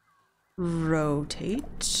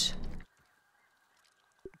rotate.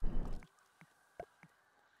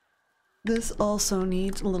 This also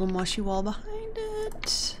needs a little mushy wall behind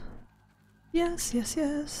it. Yes, yes,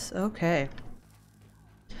 yes. Okay.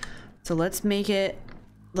 So let's make it,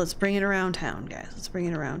 let's bring it around town, guys. Let's bring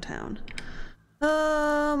it around town.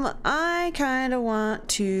 I kind of want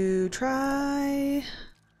to try...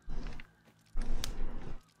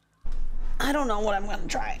 I don't know what I'm gonna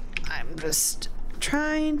try. I'm just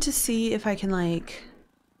trying to see if I can like...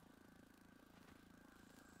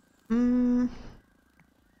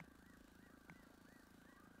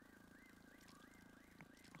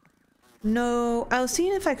 No, I was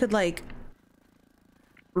seeing if I could like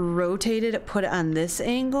rotate it, put it on this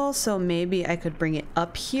angle, so maybe I could bring it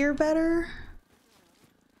up here better.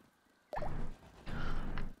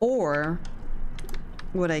 Or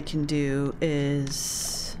what I can do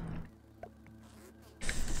is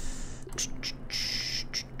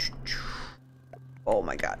oh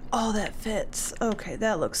my god. Oh, that fits. Okay,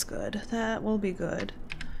 that looks good. That will be good.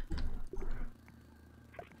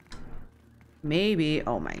 Maybe.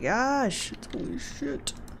 Oh my gosh. Holy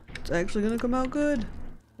shit. It's actually gonna come out good.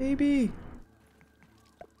 Maybe.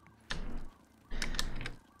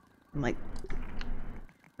 I'm like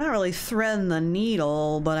not really threading the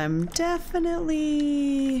needle, but I'm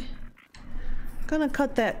definitely gonna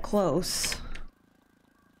cut that close.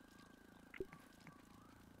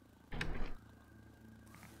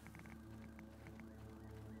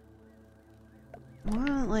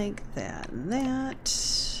 Well, like that and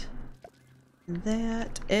that. And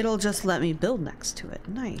that. It'll just let me build next to it.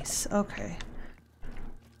 Nice. Okay.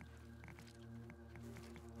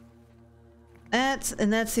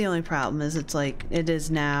 That's the only problem is it's like it is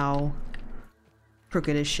now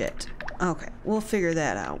crooked as shit. Okay, we'll figure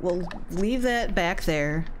that out. We'll leave that back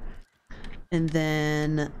there and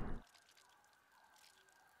then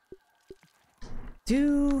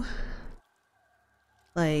do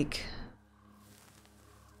like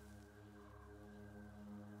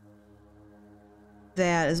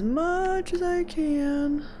that as much as I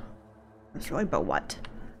can. That's really about what?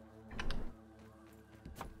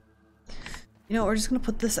 You know, we're just gonna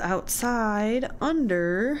put this outside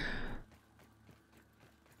under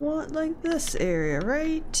what, like this area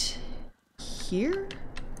right here?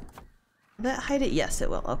 Will that hide it? Yes, it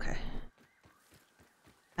will. Okay.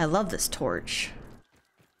 I love this torch.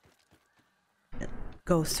 It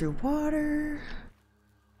goes through water.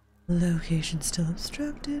 Location still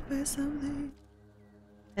obstructed by something.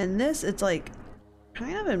 And this, it's like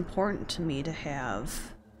kind of important to me to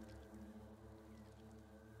have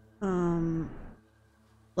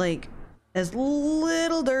like as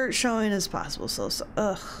little dirt showing as possible. So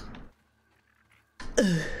ugh.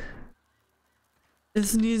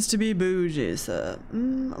 This needs to be bougie. So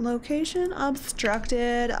location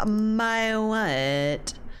obstructed by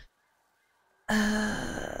what?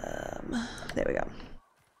 There we go.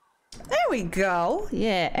 There we go.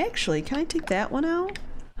 Yeah, actually, can I take that one out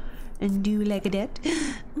and do like that?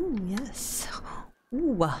 Ooh, yes.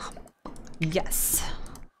 Ooh, yes.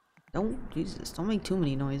 Jesus, don't make too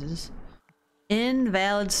many noises.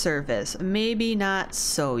 Invalid surface. Maybe not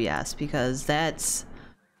so, yes, because that's...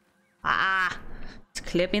 it's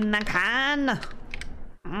clipping the can.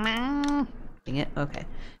 Dang it, okay.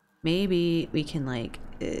 Maybe we can like...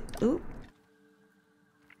 ooh.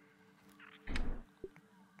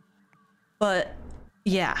 But,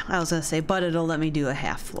 yeah, I was gonna say, but it'll let me do a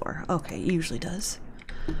half floor. Okay, it usually does.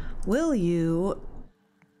 Will you...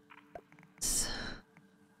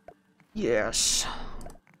 Yes.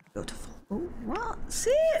 Beautiful. Oh, well,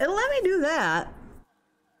 see, it'll let me do that.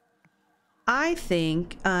 I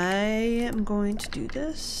think I am going to do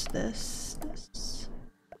this.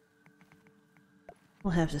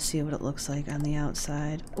 We'll have to see what it looks like on the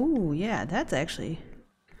outside. Ooh, yeah, that's actually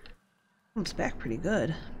comes back pretty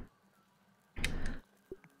good.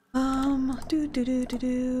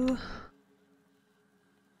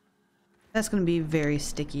 That's gonna be very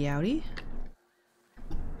sticky outy.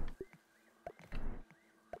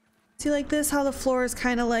 See, like this, how the floor is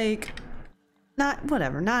kind of like, not,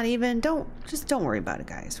 whatever, not even, just don't worry about it,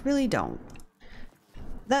 guys. Really don't.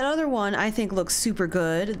 That other one I think looks super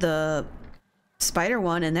good, the spider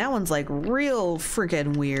one, and that one's like real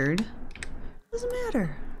freaking weird. Doesn't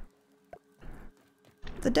matter.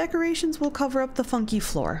 The decorations will cover up the funky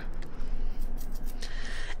floor.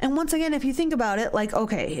 And once again, if you think about it, like,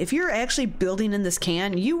 okay, if you're actually building in this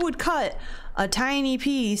can, you would cut a tiny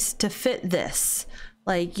piece to fit this.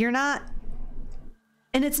 Like, you're not,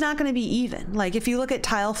 and it's not going to be even. Like, if you look at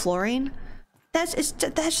tile flooring, that's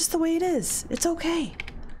just the way it is. It's okay.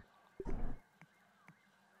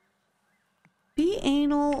 Be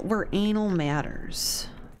anal where anal matters.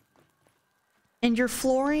 And your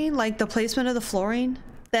flooring, like the placement of the flooring,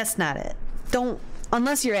 that's not it. Don't,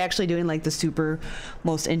 unless you're actually doing like the super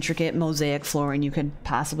most intricate mosaic flooring you could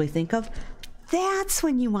possibly think of, that's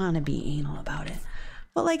when you want to be anal about it.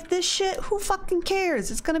 But like this shit, who fucking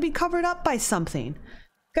cares? It's gonna be covered up by something.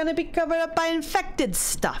 Gonna be covered up by infected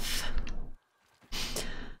stuff.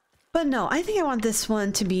 But no, I think I want this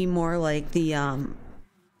one to be more like the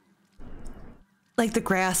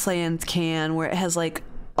grasslands can, where it has like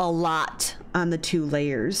a lot on the 2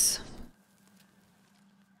 layers.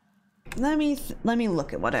 Let me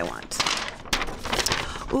look at what I want.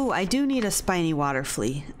 Ooh, I do need a spiny water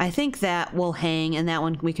flea. I think that will hang, and that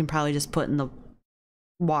one we can probably just put in the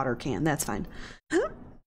water can. That's fine.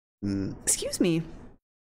 Excuse me.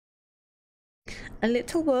 A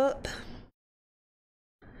little whoop.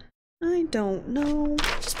 I don't know.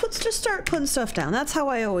 Just start putting stuff down. That's how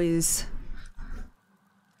I always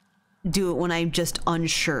do it when I'm just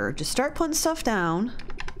unsure. Just start putting stuff down.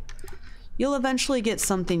 You'll eventually get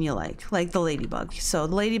something you like the ladybug. So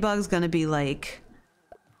the ladybug's gonna be like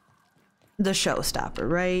the showstopper,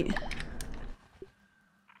 right?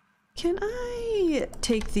 Can I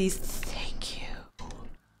take these? Thank you.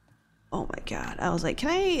 Oh my god. I was like, can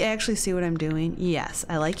I actually see what I'm doing? Yes,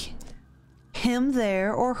 I like him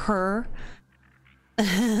there, or her.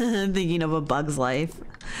 Thinking of A Bug's Life.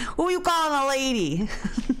 Who you calling a lady?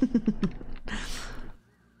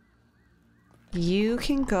 You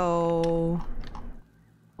can go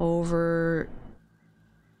over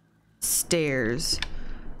stairs.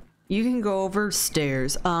 You can go over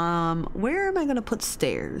stairs. Where am I gonna put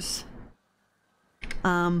stairs?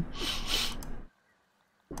 I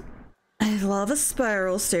love a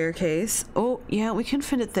spiral staircase. Oh, yeah, we can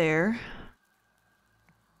fit it there.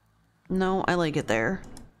 No, I like it there.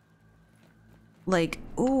 Like,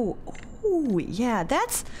 ooh, yeah,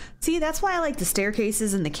 see, that's why I like the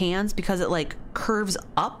staircases and the cans, because it like curves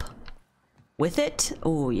up with it.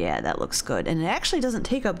 Oh yeah, that looks good. And it actually doesn't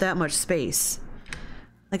take up that much space.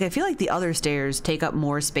 Like, I feel like the other stairs take up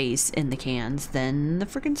more space in the cans than the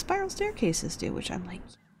freaking spiral staircases do, which I'm like,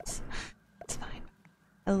 yes, it's fine.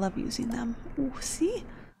 I love using them. Ooh, see?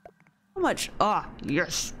 How much? Ah,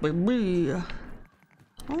 yes, baby.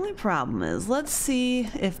 Only problem is, let's see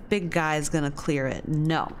if big guy's gonna clear it.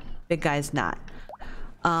 No, big guy's not.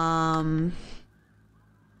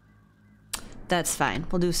 That's fine.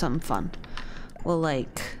 We'll do something fun. We'll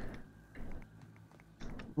like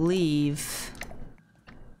leave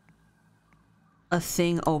a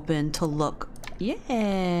thing open to look.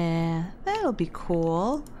 Yeah, that'll be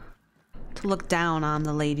cool. To look down on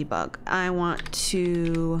the ladybug. I want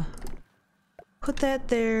to put that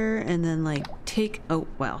there and then like take, oh,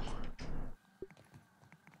 well,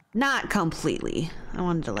 not completely. I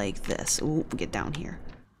wanted to like this. Ooh, get down here.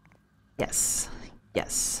 Yes,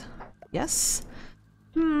 yes, yes.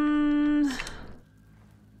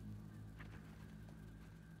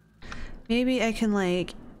 Maybe I can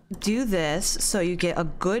like do this so you get a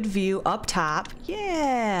good view up top.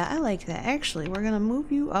 Yeah, I like that. Actually, we're gonna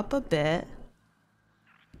move you up a bit.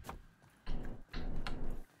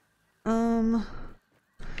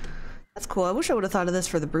 That's cool. I wish I would have thought of this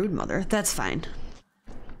for the brood mother. That's fine.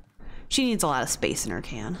 She needs a lot of space in her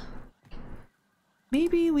can.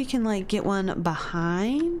 Maybe we can like get one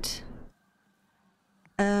behind.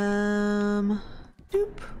 Doop.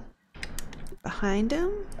 Behind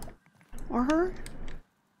him or her.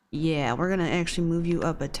 Yeah, we're gonna actually move you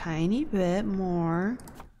up a tiny bit more.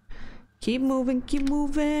 Keep moving,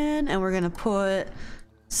 and we're gonna put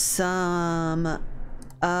some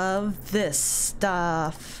of this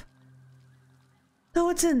stuff. No,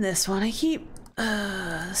 it's in this one. I keep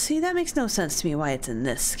see, that makes no sense to me why it's in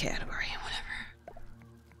this category. Whatever.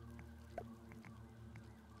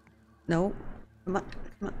 No. Come on,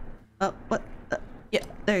 come on. Oh, what? Yeah,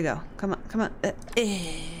 there you go. Come on. Yeah.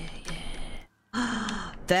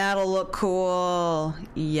 That'll look cool.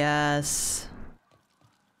 Yes.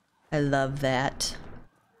 I love that.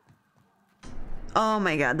 Oh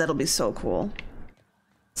my god, that'll be so cool.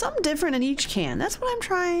 Something different in each can. That's what I'm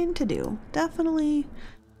trying to do. Definitely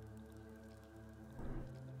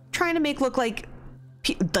trying to make look like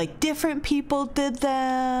different people did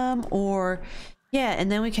them, or yeah, and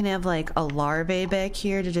then we can have like a larvae back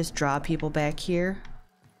here to just draw people back here.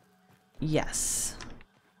 Yes.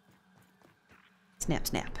 Snap,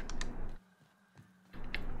 snap.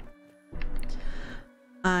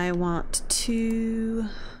 I want to...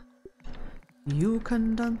 You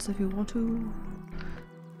can dance if you want to.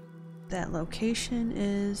 That location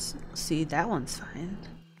is... See, that one's fine.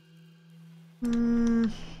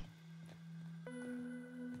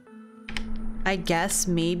 I guess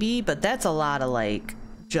maybe, but that's a lot of like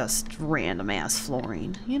just random ass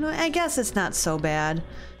flooring. You know, I guess it's not so bad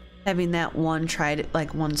having that one tried it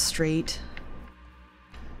like one straight.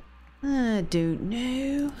 I don't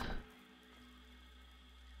know.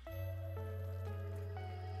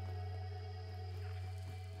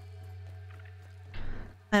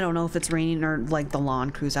 I don't know if it's raining or like the lawn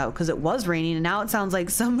crew's out, because it was raining and now it sounds like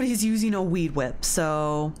somebody's using a weed whip,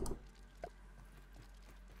 so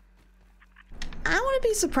I wouldn't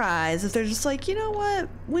be surprised if they're just like, you know what,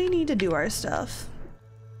 we need to do our stuff.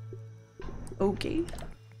 Okay.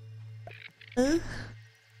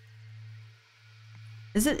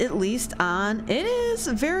 Is it at least on? It is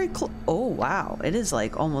very close. Oh wow, it is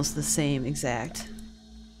like almost the same exact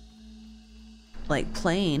like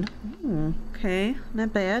plane. Okay,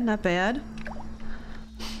 not bad, not bad.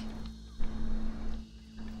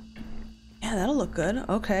 Yeah, that'll look good.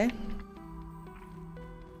 Okay.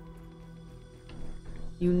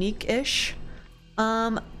 Unique-ish.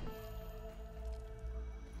 I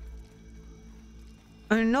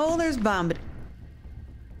know there's bomb, but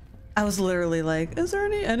I was literally like, is there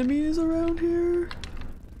any enemies around here?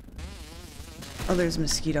 Oh, there's a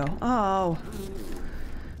mosquito. Oh.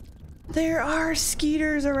 There are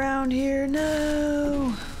skeeters around here.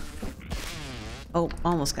 No. Oh,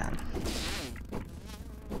 almost got him.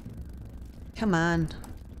 Come on.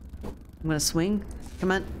 I'm gonna swing.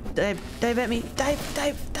 Come on. Dive at me.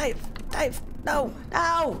 Dive. No.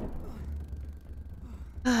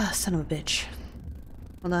 Ah, son of a bitch.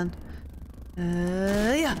 Hold on.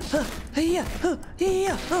 Yeah. Yeah.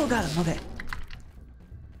 Yeah. Oh, got him. Okay.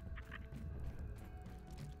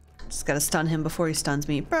 Just gotta stun him before he stuns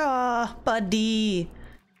me. Bruh, buddy.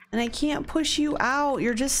 And I can't push you out.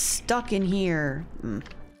 You're just stuck in here.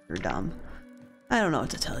 You're dumb. I don't know what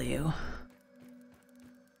to tell you.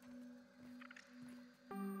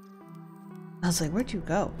 I was like, where'd you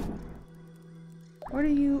go? Where do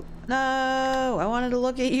you... No! I wanted to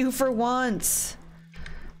look at you for once.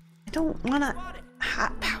 I don't want a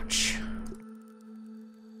hot pouch.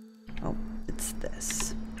 Oh, it's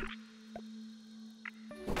this.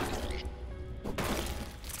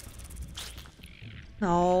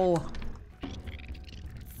 No.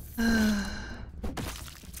 I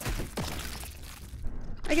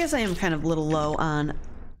guess I am kind of a little low on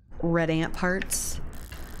red ant parts.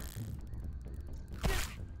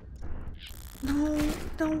 No,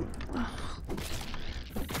 don't.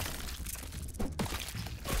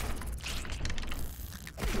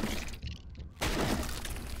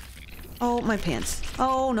 Oh, my pants.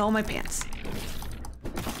 Oh no, my pants.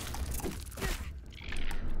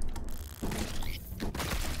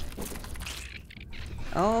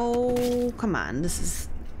 Oh, come on. This is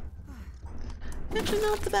actually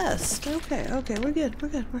not the best. Okay, okay, we're good. We're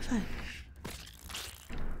good. We're fine.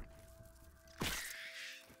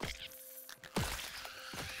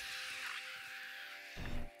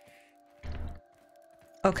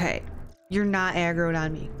 Okay, you're not aggroed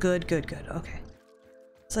on me. Good, good, good. Okay.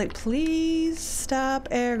 It's like, please stop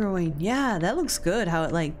aggroing. Yeah, that looks good. How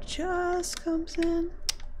it like just comes in.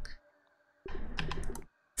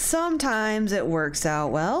 Sometimes it works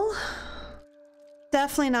out well.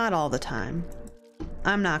 Definitely not all the time.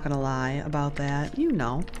 I'm not gonna lie about that. You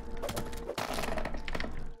know.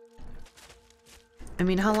 I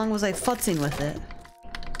mean, how long was I futzing with it?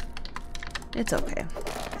 It's okay.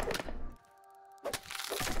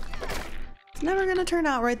 It's never gonna turn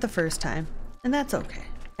out right the first time. And that's okay.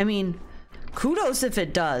 I mean, kudos if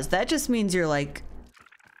it does. That just means you're like...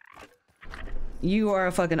 You are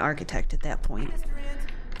a fucking architect at that point.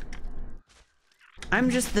 I'm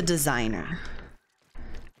just the designer.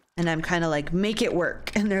 And I'm kind of like, make it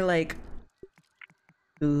work. And they're like,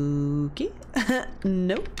 okay.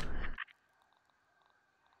 Nope.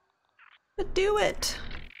 But do it.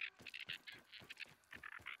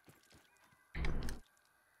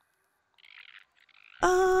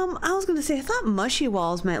 I was gonna say, I thought mushy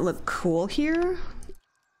walls might look cool here.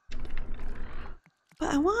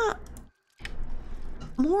 But I want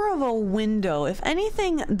more of a window. If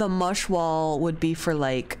anything, the mush wall would be for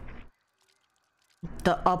like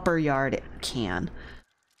the upper yard it can.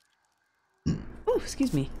 Oh,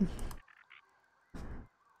 excuse me.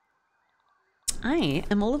 I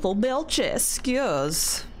am a little belchy,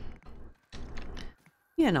 excuse.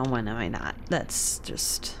 You know, when am I not? That's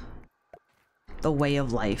just the way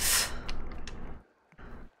of life.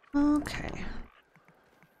 Okay.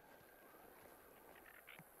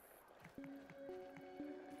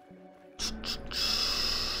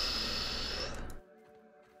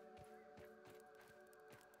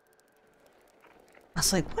 I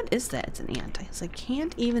was like, what is that? It's an ant. I was like,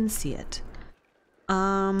 can't even see it.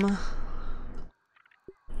 Like,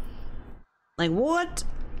 what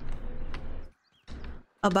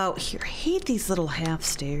about here? I hate these little half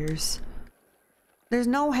stairs. There's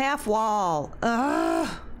no half wall. Ugh.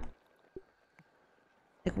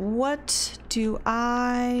 Like, what do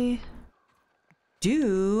I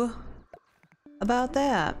do about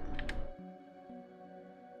that?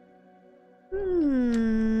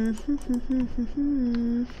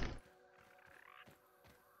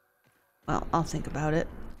 Well, I'll think about it.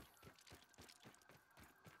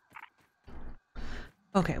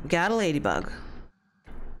 Okay, we got a ladybug.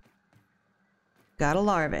 Got a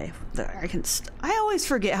larvae. I always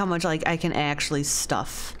forget how much like I can actually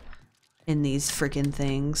stuff in these freaking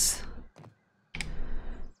things.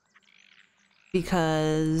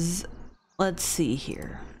 Because let's see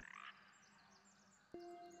here.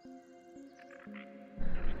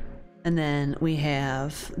 And then we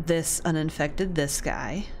have this uninfected, this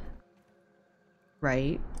guy.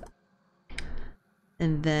 Right?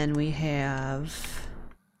 And then we have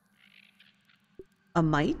a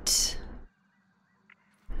mite.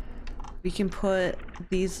 We can put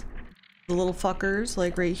these little fuckers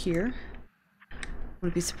like right here.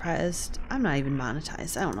 Would be surprised. I'm not even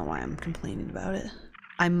monetized. I don't know why I'm complaining about it.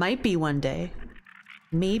 I might be one day.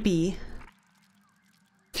 Maybe.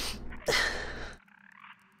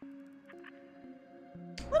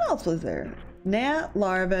 What else was there? Gnat,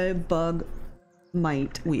 larvae, bug,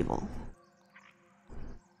 mite, weevil.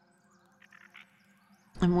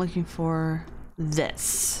 I'm looking for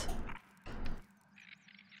this.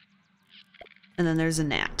 And then there's a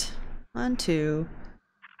gnat. 1, 2,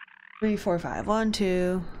 3, 4, 5. 1,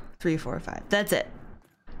 2, 3, 4, 5. That's it.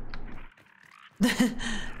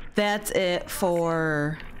 That's it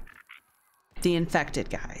for the infected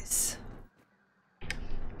guys.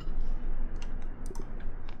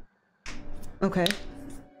 Okay.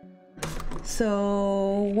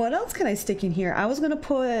 So what else can I stick in here? I was gonna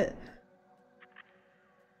put,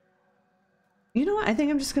 you know what? I think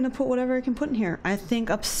I'm just gonna put whatever I can put in here. I think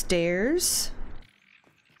upstairs.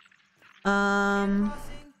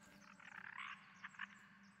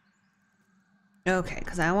 Okay,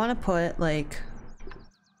 because I want to put like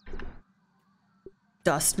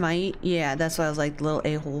dust mite. Yeah, that's why I was like little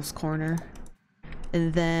a-hole's corner.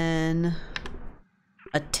 And then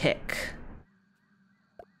a tick.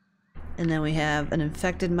 And then we have an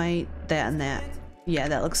infected mite, that and that. Yeah,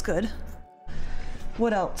 that looks good.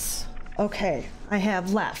 What else? Okay, I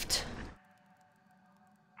have left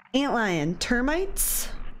antlion, termites.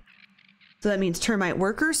 So that means termite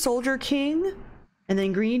worker, soldier king, and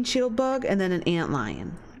then green shield bug, and then an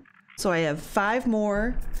antlion. So I have 5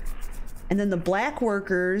 more, and then the black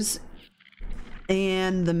workers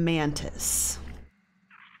and the mantis.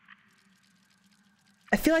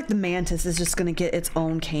 I feel like the mantis is just gonna get its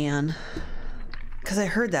own can, because I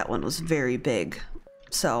heard that one was very big.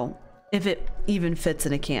 So if it even fits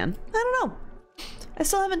in a can, I don't know. I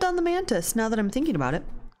still haven't done the mantis now that I'm thinking about it.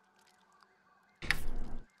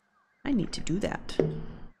 I need to do that.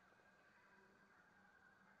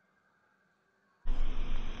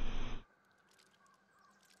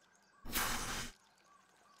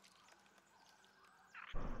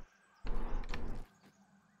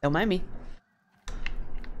 Don't mind me.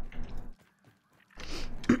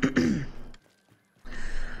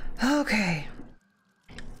 Okay.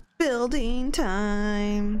 Building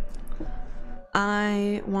time.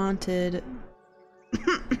 I wanted...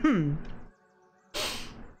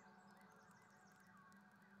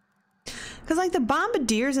 Because like the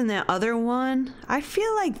bombardiers in that other one, I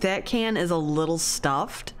feel like that can is a little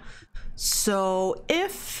stuffed. So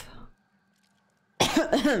if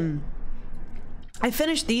I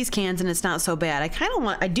finish these cans and it's not so bad, I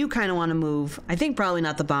do kind of want to move, I think probably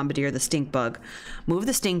not the bombardier, the stink bug. Move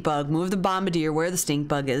the stink bug, move the bombardier where the stink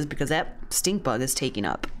bug is, because that stink bug is taking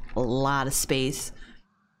up a lot of space.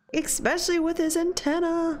 Especially with his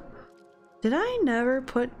antenna. Did I never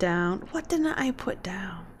put down, what didn't I put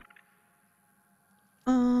down?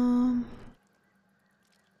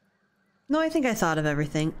 No, I think I thought of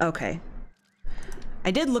everything. Okay.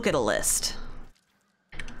 I did look at a list.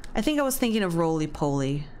 I think I was thinking of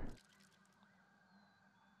roly-poly.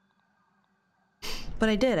 But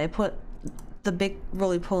I did. I put the big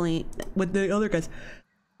roly-poly with the other guys.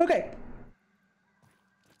 Okay.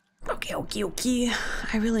 Okay.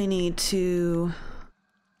 I really need to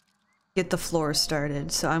get the floor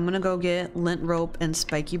started. So I'm gonna go get lint rope and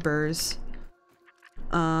spiky burrs.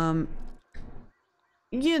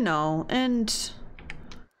 You know, and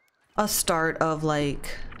a start of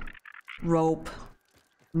like rope,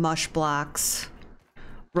 mush blocks,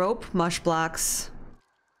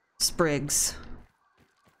 sprigs.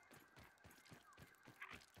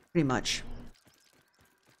 Pretty much.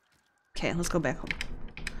 Okay, let's go back home.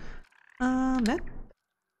 Back.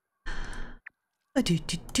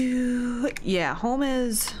 Yeah, home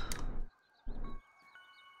is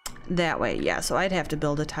that way. Yeah, so I'd have to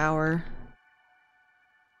build a tower.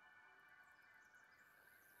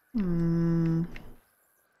 Can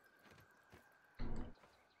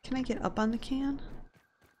I get up on the can?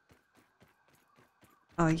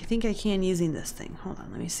 Oh, I think I can using this thing. Hold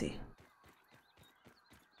on, let me see.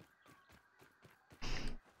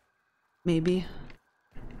 Maybe.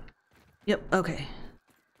 Yep, okay.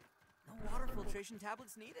 No water filtration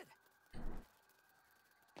tablets needed.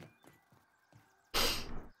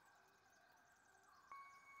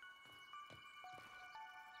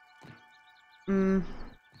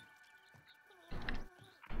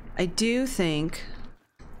 I do think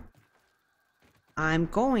I'm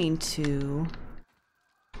going to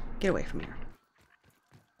get away from here.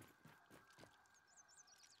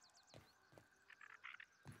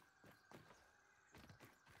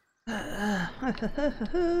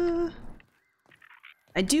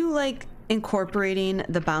 I do like incorporating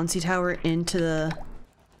the bouncy tower into the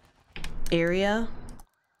area,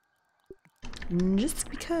 just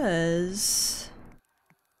because,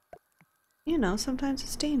 you know, sometimes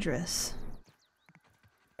it's dangerous.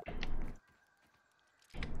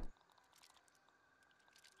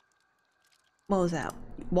 What was that?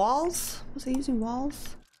 Walls? Was I using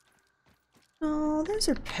walls? Oh, those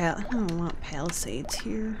are I don't want palisades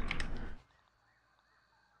here.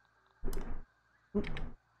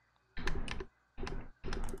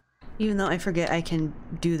 Even though I forget I can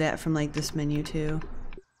do that from like this menu too.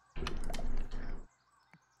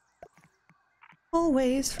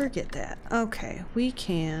 Always forget that. Okay, we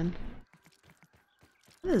can.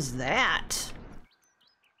 What is that?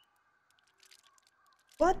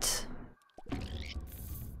 What?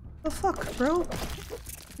 The fuck, bro?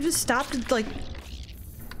 You just stopped to like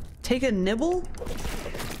take a nibble?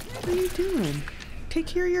 What are you doing? Take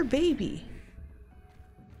care of your baby.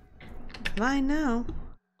 Fine now.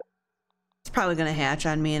 It's probably gonna hatch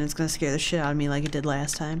on me and it's gonna scare the shit out of me like it did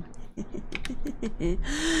last time.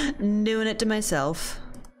 Doing it to myself.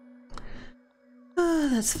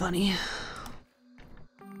 That's funny.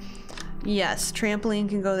 Yes, trampoline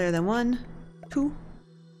can go there then 1, 2,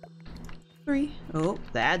 3. Oh,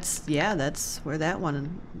 that's, yeah, that's where that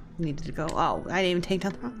one needed to go. Oh, I didn't even take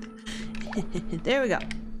down the rock. There we go.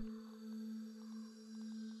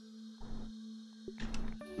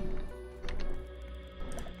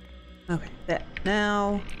 Okay, that.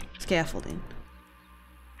 Now, scaffolding.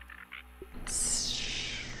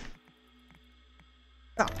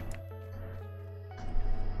 Oh.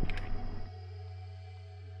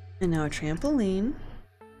 And now a trampoline.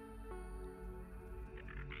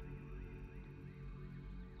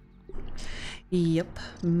 Yep,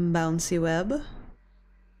 bouncy web.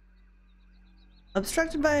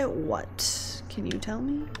 Obstructed by what? Can you tell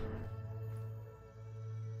me?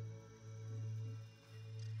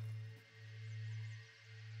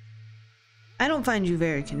 I don't find you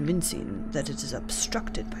very convincing that it is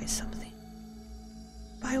obstructed by something.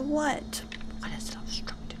 By what? What is it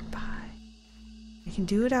obstructed by? I can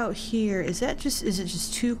do it out here. Is it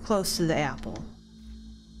just too close to the apple?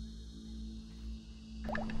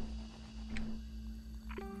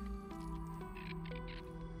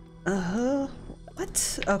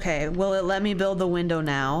 What? Okay, will it let me build the window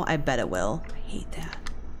now? I bet it will. I hate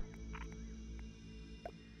that.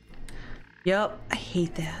 Yep, I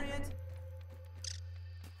hate that.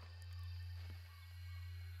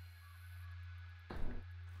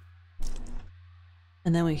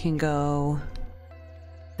 And then we can go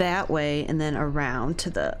that way and then around to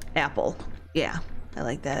the apple. Yeah, I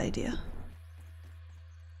like that idea.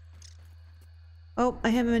 Oh, I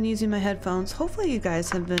haven't been using my headphones. Hopefully you guys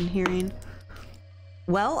have been hearing.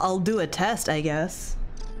 Well, I'll do a test, I guess.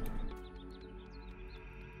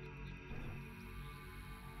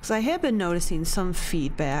 Because I have been noticing some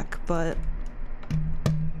feedback, but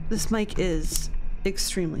this mic is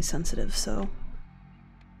extremely sensitive, so.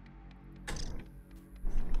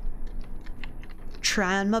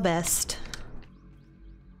 Trying my best.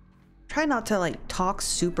 Try not to like talk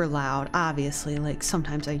super loud, obviously, like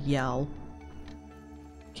sometimes I yell.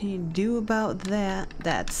 Can you do about that?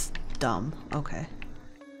 That's dumb. Okay.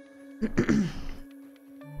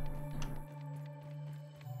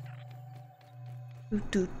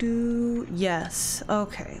 Yes.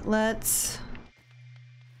 Okay. Let's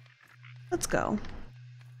go.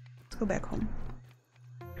 Let's go back home.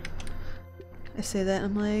 I say that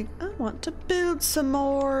I'm like, I want to build some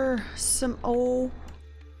more.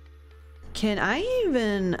 Can I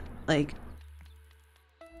even like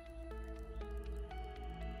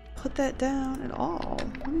put that down at all?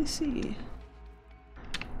 Let me see.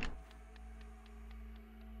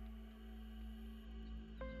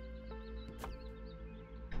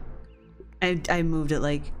 I moved it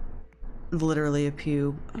like literally a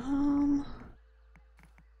pew. Come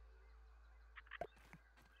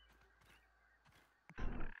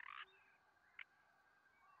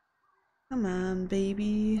on,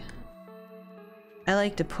 baby. I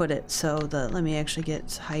like to put it so that, let me actually get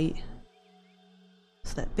its height.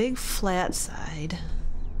 So that big flat side,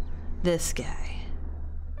 this guy,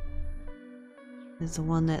 is the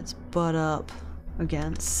one that's butt up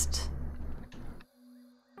against.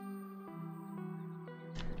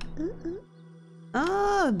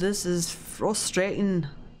 Ah, this is frustrating.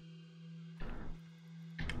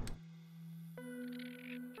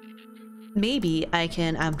 Maybe I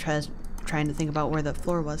can, I'm trying to think about where the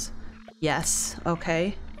floor was. Yes,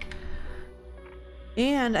 okay.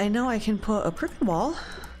 And I know I can put a privet wall.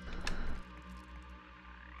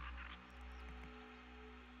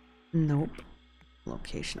 Nope.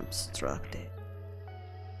 Location obstructed.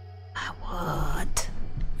 What?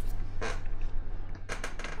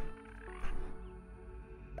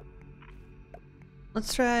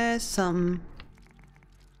 Let's try some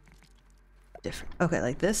different. Okay,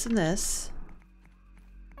 like this and this.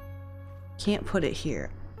 Can't put it here.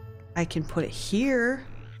 I can put it here.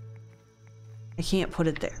 I can't put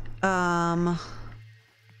it there. I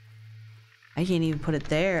can't even put it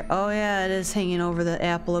there. Oh yeah, it is hanging over the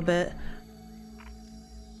apple a bit.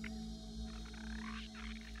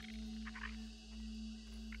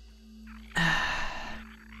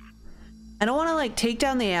 like take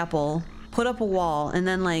down the apple, put up a wall, and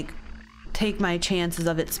then like take my chances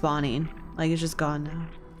of it spawning. Like it's just gone now.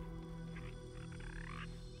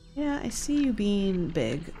 Yeah, I see you being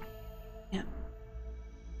big. Yeah.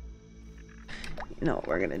 You know what,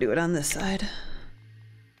 we're gonna do it on this side.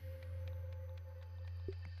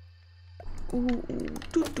 Ooh,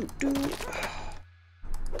 doo, doo, doo.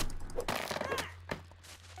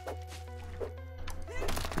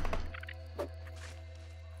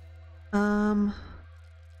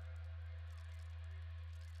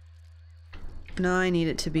 No, I need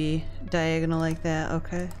it to be diagonal like that,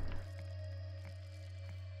 okay.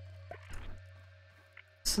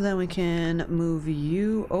 So then we can move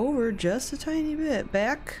you over just a tiny bit.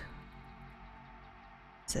 Back.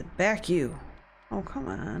 I said back you. Oh, come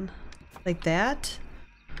on. Like that?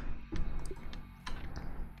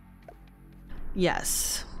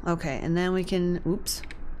 Yes. Okay, and then we can, oops.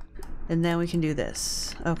 And then we can do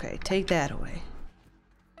this. Okay, take that away.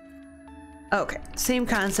 Okay, same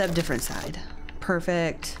concept, different side.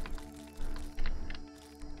 Perfect.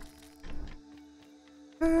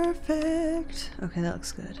 Perfect. Okay, that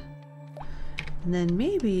looks good. And then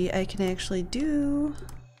maybe I can actually do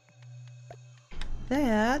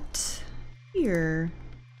that here.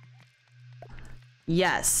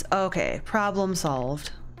 Yes, okay, problem solved.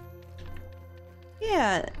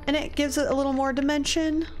 Yeah, and it gives it a little more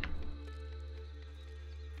dimension.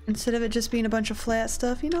 Instead of it just being a bunch of flat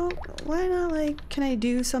stuff, you know, why not, like, can I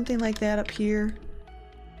do something like that up here?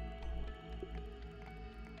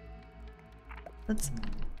 Let's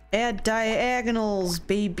add diagonals,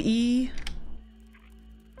 baby.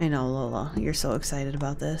 I know, Lola, you're so excited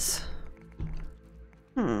about this.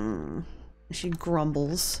 She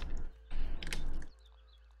grumbles.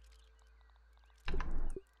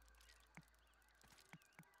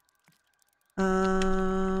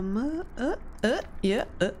 Yeah,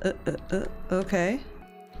 okay.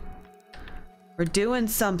 We're doing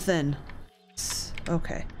something.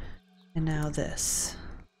 Okay. And now this.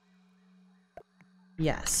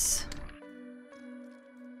 Yes.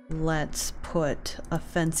 Let's put a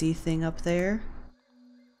fancy thing up there.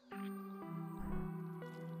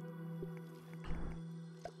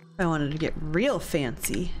 If I wanted to get real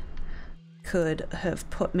fancy, could have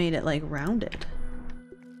made it like rounded.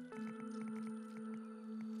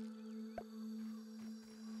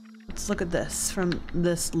 Let's look at this from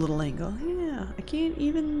this little angle. Yeah, I can't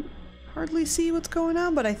even hardly see what's going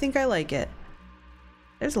on, but I think I like it.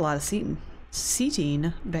 There's a lot of seating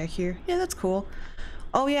back here. Yeah, that's cool.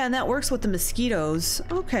 Oh yeah, and that works with the mosquitoes.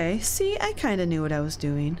 Okay, see, I kind of knew what I was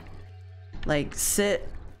doing. Like, sit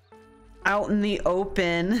out in the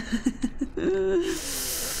open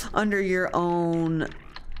under your own,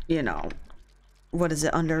 you know, what is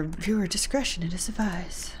it? Under viewer discretion, it is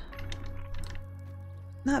advised.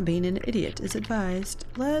 Not being an idiot is advised.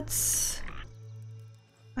 I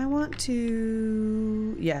want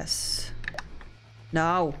to... Yes.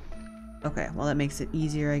 No. Okay, well that makes it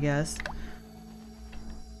easier, I guess.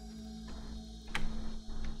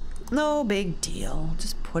 No big deal.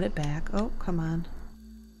 Just put it back. Oh, come on.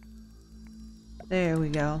 There we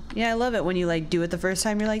go. Yeah, I love it when you like do it the first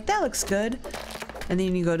time. You're like, that looks good. And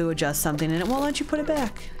then you go to adjust something and it won't let you put it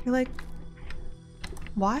back. You're like,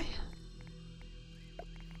 why?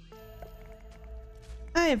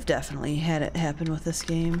 I've definitely had it happen with this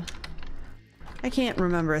game. I can't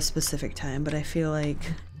remember a specific time, but I feel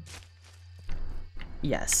like...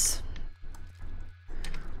 Yes.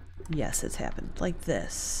 Yes, it's happened. Like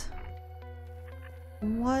this.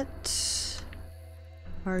 What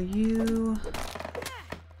are you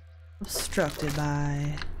obstructed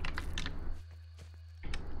by?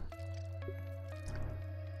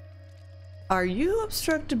 Are you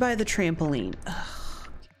obstructed by the trampoline? Ugh.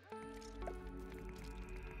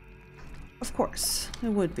 Of course, it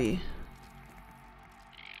would be.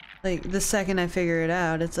 Like, the second I figure it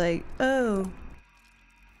out, it's like, oh.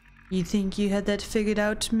 You think you had that figured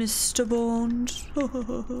out, Mr. Bond?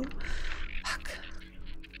 Fuck.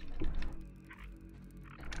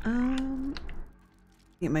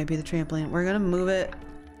 It might be the trampoline. We're gonna move it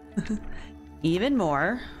even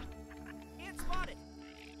more.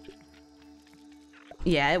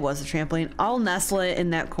 Yeah, it was a trampoline. I'll nestle it in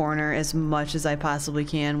that corner as much as I possibly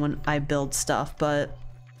can when I build stuff, but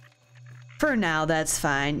for now, that's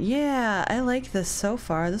fine. Yeah, I like this so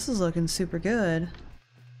far. This is looking super good.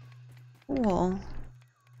 Cool.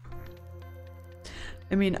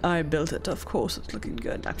 I mean, I built it, of course it's looking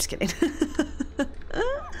good. I'm just kidding.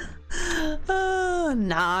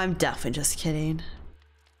 Nah, I'm definitely just kidding.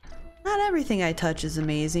 Not everything I touch is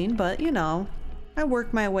amazing, but you know, I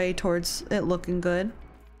work my way towards it looking good.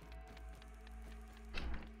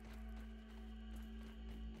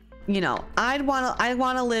 you know, I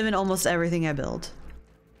wanna live in almost everything I build.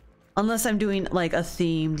 Unless I'm doing like a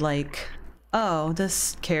themed, like, oh,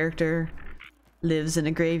 this character lives in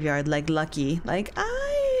a graveyard like Lucky. Like,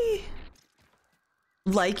 I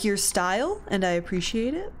like your style and I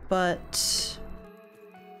appreciate it, but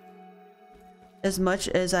as much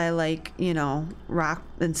as I like, you know, rock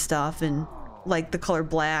and stuff and like the color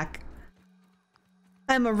black,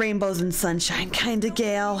 I'm a rainbows and sunshine kind of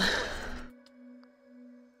gal.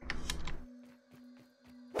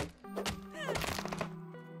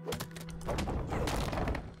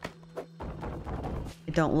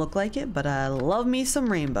 It don't look like it, but I love me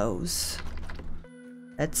some rainbows.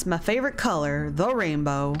 That's my favorite color, the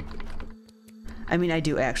rainbow. I mean, I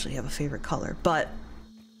do actually have a favorite color, but...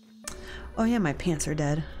 Oh yeah, my pants are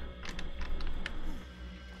dead.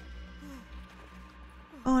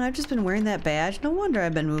 Oh, and I've just been wearing that badge. No wonder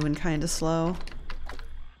I've been moving kind of slow.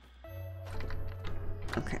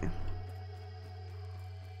 Okay.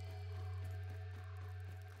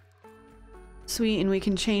 Sweet, and we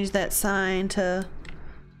can change that sign to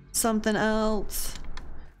something else.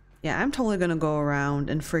 Yeah, I'm totally gonna go around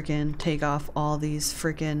and freaking take off all these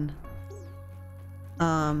freaking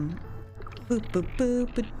boop boop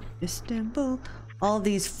boop boop Istanbul, all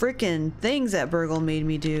these freaking things that Burgle made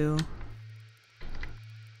me do.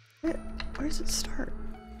 Where does it start?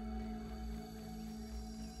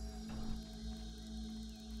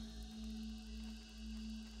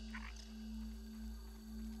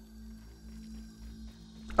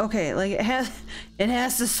 Okay, like it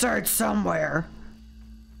has to start somewhere.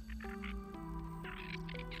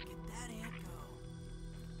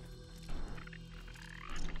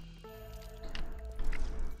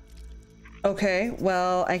 Okay,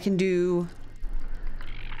 well, I can do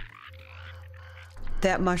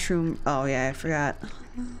that mushroom. Oh yeah, I forgot.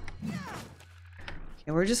 Okay,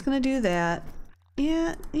 we're just gonna do that.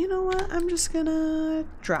 Yeah, you know what? I'm just gonna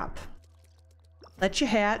drop. Let you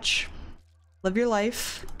hatch. Live your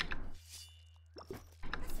life. I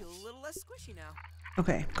feel a little less squishy now.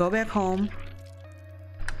 Okay, go back home.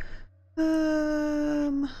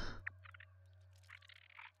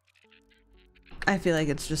 I feel like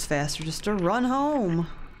it's just faster just to run home.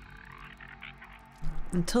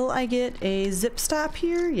 Until I get a zip stop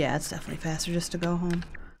here, yeah, it's definitely faster just to go home.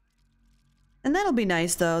 And that'll be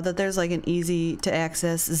nice though, that there's like an easy to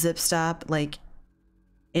access zip stop like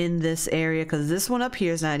in this area, because this one up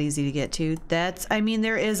here is not easy to get to. That's, I mean,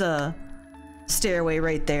 there is a stairway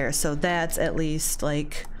right there, so that's at least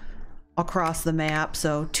like across the map,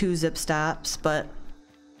 so 2 zip stops, but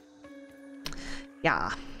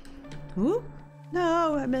yeah. Ooh,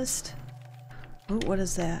 no, I missed. Ooh, what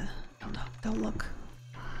is that? Oh no, don't look.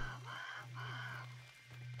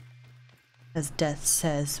 As Death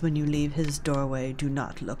says, when you leave his doorway, do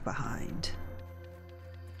not look behind.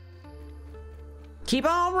 Keep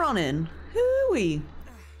on running. Hooey.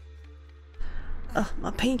 Ugh,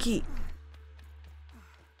 my pinky.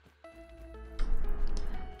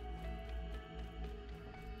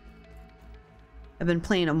 I've been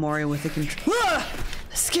playing Amori with the control. Ah!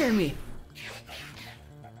 That scared me.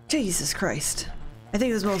 Jesus Christ. I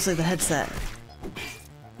think it was mostly the headset.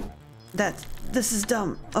 This is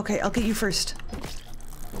dumb. Okay, I'll get you first.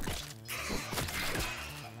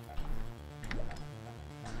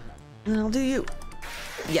 And then I'll do you.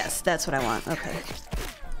 Yes, that's what I want. Okay.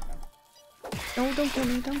 Oh, don't kill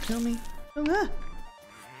me. Don't kill me. Oh, ah.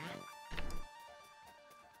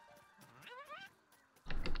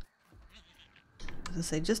 I was gonna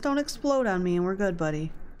say, just don't explode on me and we're good,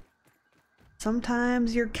 buddy.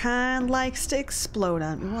 Sometimes your kind likes to explode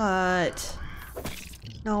on me. What?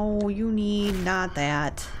 No, you need not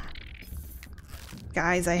that.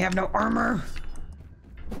 Guys, I have no armor.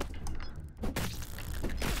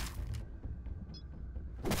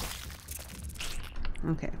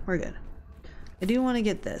 Okay, we're good. I do want to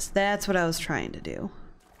get this. That's what I was trying to do.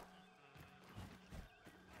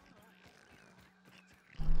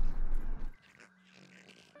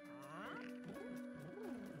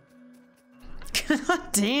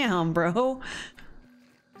 God damn, bro.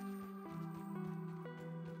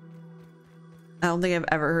 I don't think I've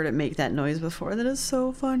ever heard it make that noise before. That is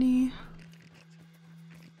so funny.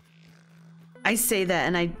 I say that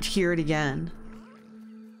and I hear it again.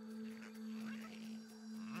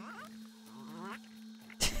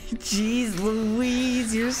 Jeez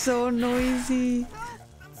Louise, you're so noisy.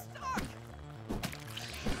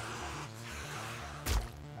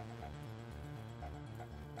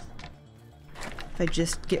 If I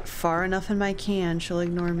just get far enough in my can, she'll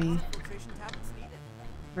ignore me.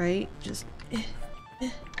 Right? Just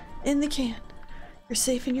in the can. You're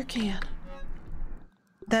safe in your can.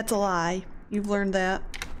 That's a lie. You've learned that.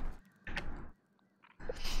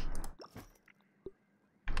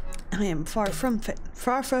 I am far from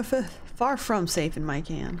safe in my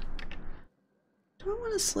can. Do I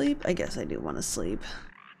want to sleep? I guess I do want to sleep.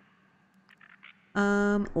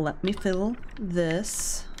 Let me fill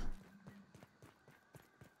this.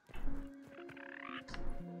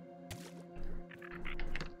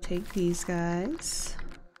 Take these guys.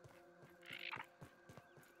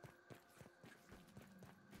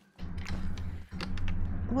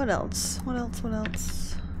 What else? What else? What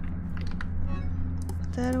else?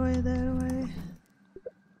 That away, that away.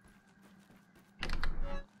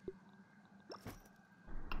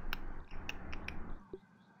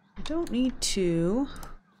 I don't need to.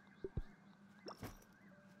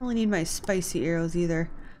 I only need my spicy arrows either.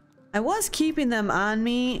 I was keeping them on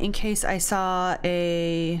me in case I saw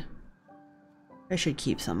a... I should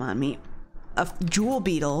keep some on me. A jewel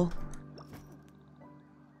beetle.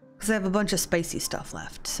 Because I have a bunch of spicy stuff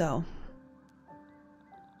left, so.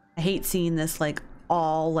 I hate seeing this like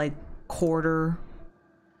all like quarter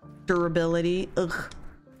durability. Ugh.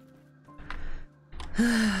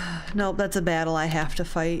 Nope, that's a battle I have to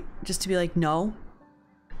fight. Just to be like, no.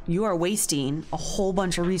 You are wasting a whole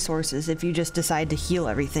bunch of resources if you just decide to heal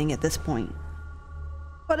everything at this point.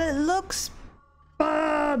 But it looks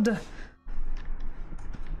bad.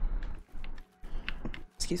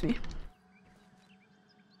 Excuse me.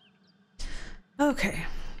 Okay.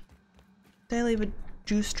 Did I leave a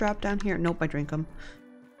juice drop down here? Nope, I drink them.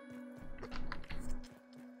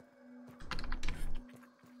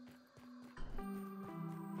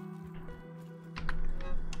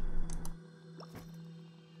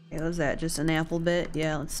 Okay, what was that? Just an apple bit?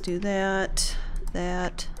 Yeah, let's do that.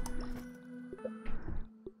 That.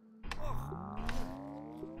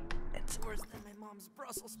 It's worse than my mom's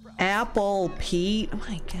Brussels sprouts. Apple, Pete. Oh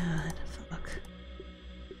my god. Fuck.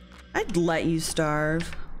 I'd let you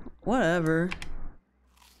starve. Whatever.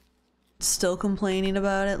 Still complaining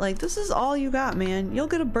about it. Like, this is all you got, man. You'll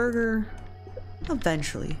get a burger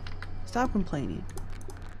eventually. Stop complaining.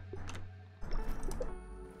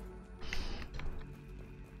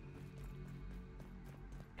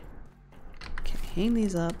 Okay, hang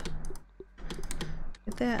these up.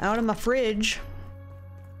 Get that out of my fridge.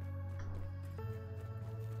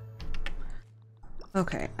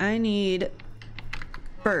 Okay, I need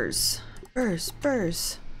burrs.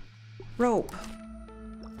 Burrs. Rope.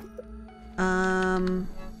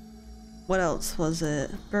 What else was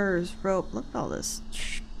it? Burrs, rope. Look at all this.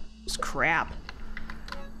 This crap.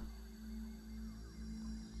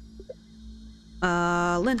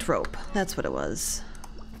 Lint rope. That's what it was.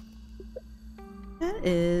 That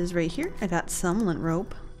is right here. I got some lint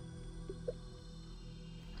rope.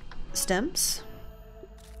 Stems.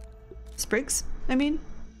 Sprigs, I mean.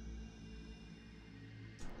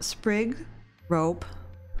 Sprig. Rope.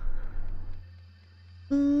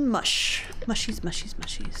 Mush.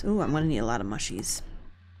 Mushies. Ooh, I'm gonna need a lot of mushies.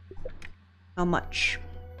 How much?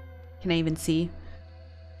 Can I even see?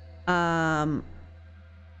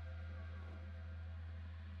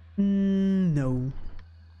 No.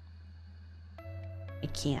 I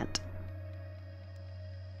can't.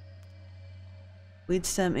 Weed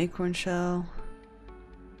stem, acorn shell.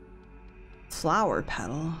 Flower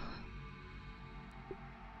petal.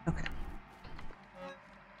 Okay.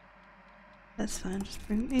 That's fine. Just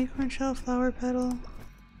bring acorn shell, flower petal.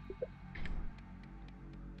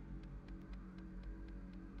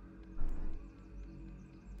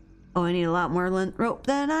 Oh, I need a lot more lint rope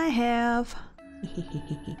than I have.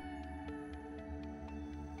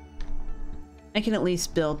 I can at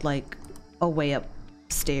least build like a way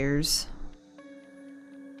upstairs.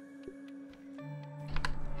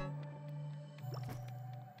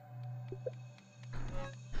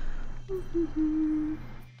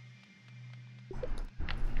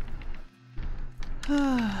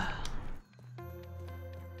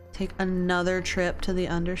 Take another trip to the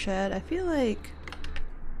undershed. I feel like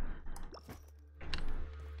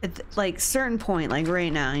at like certain point, like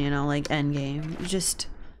right now, you know, like end game,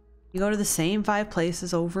 you go to the same 5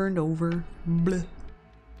 places over and over. Bleh.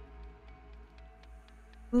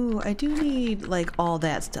 Ooh, I do need like all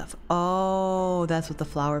that stuff. Oh, that's what the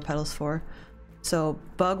flower petal's for. So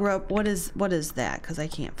bug rope, what is that? Because I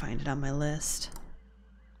can't find it on my list.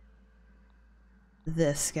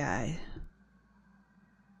 This guy.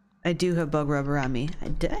 I do have bug rubber on me.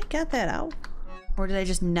 Did I get that out? Or did I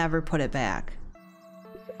just never put it back?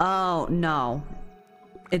 Oh, no.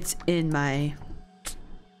 It's in my...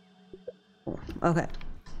 Oh, okay.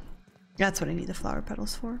 That's what I need the flower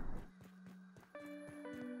petals for.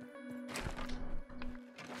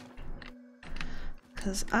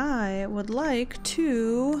 Because I would like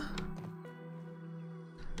to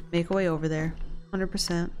make a way over there.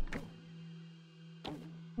 100%.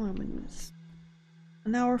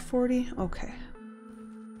 An hour 40? Okay.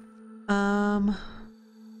 I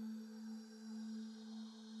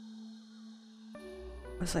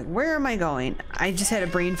was like, where am I going? I just had a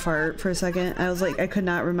brain fart for a second. I was like, I could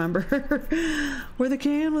not remember where the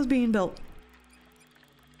can was being built.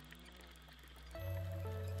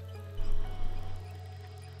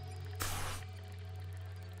 Does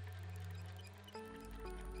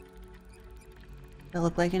that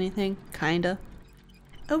look like anything? Kinda.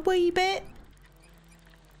 A wee bit.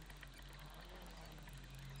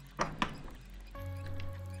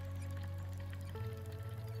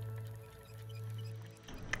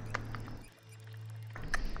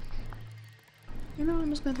 You know,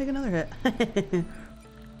 I'm just gonna take another hit.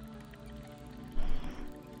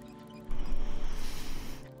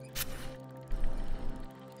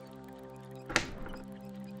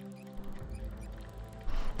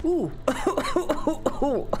 Ooh.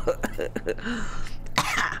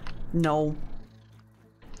 No.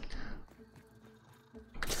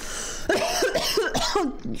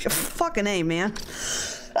 Fucking A, man.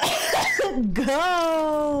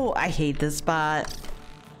 Go! I hate this spot.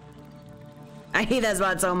 I hate that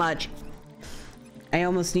spot so much. I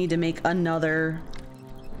almost need to make another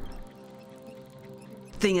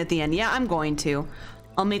thing at the end. Yeah, I'm going to.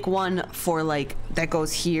 I'll make one for like that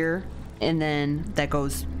goes here and then that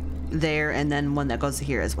goes there and then one that goes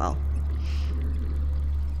here as well.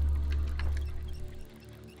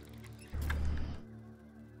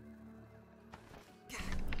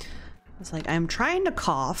 It's like I'm trying to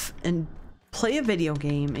cough and play a video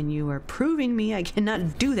game and you are proving me I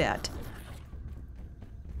cannot do that.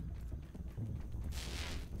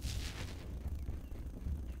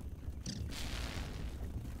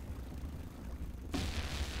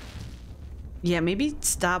 Yeah, maybe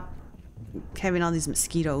stop having all these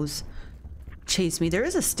mosquitoes chase me. There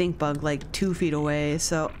is a stink bug like 2 feet away,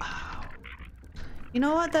 so... You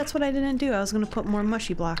know what? That's what I didn't do. I was gonna put more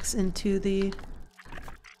mushy blocks into the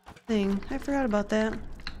thing. I forgot about that.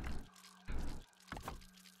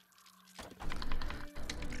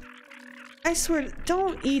 I swear,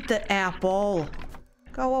 don't eat the apple.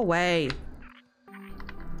 Go away.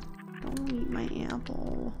 Don't eat my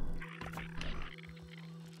apple.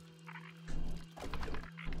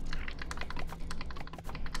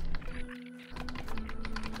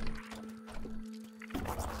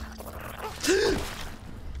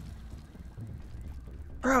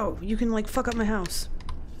 Bro, you can like fuck up my house.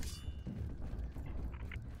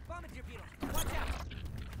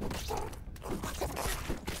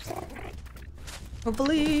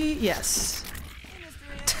 Hopefully, yes.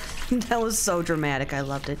 That was so dramatic. I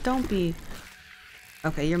loved it. Don't be...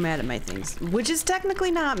 Okay, you're mad at my things, which is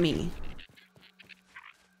technically not me.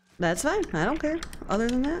 That's fine. I don't care. Other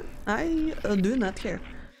than that, I do not care.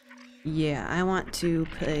 Yeah, I want to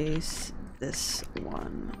place this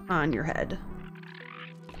one on your head.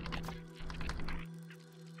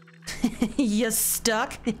 You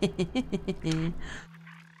stuck?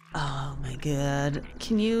 Oh my god.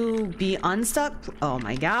 Can you be unstuck? Oh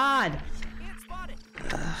my god.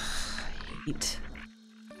 Ugh, I hate.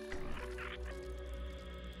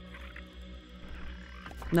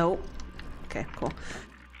 Nope. Okay, cool.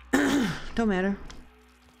 Don't matter.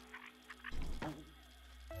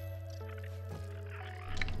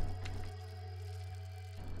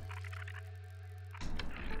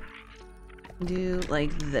 Do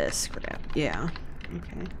like this crap. Yeah.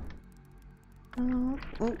 Okay. Oh,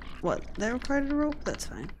 what? That required a rope? That's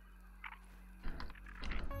fine.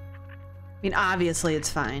 I mean, obviously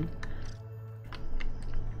it's fine.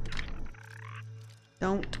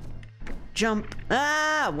 Don't jump.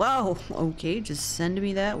 Ah! Whoa! Okay, just send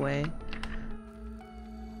me that way.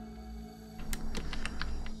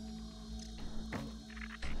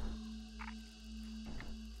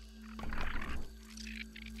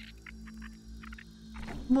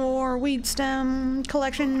 More weed stem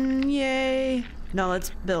collection, yay! No,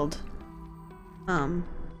 let's build.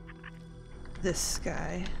 This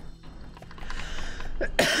guy. Let's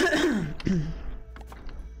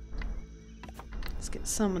get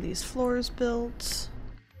some of these floors built.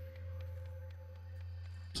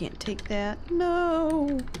 Can't take that.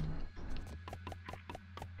 No!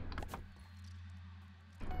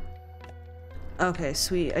 Okay,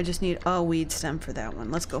 sweet. I just need a weed stem for that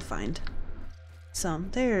one. Let's go find some.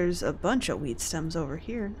 There's a bunch of weed stems over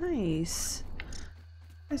here. Nice.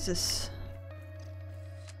 Where's this?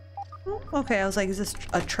 Oh, okay, I was like, is this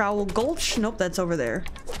a trowel gulch? Nope, that's over there.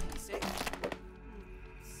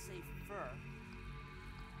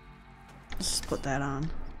 Let's just put that on.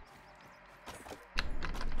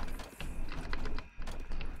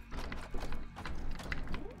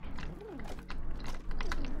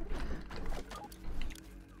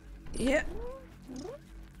 Yeah.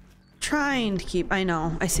 Trying to keep, I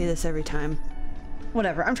know, I say this every time.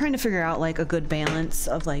 Whatever, I'm trying to figure out like a good balance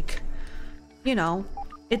of like, you know,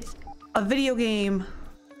 it's a video game.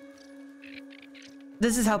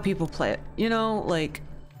 This is how people play it, you know, like,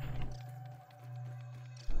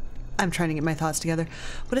 I'm trying to get my thoughts together,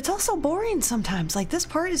 but it's also boring sometimes. Like, this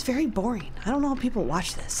part is very boring. I don't know how people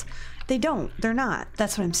watch this. They don't, they're not.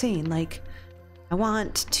 That's what I'm saying. Like, I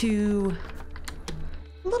want to,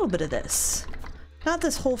 a little bit of this, not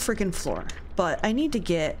this whole freaking floor, but I need to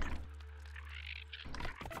get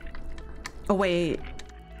away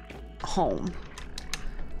home.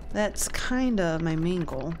 That's kind of my main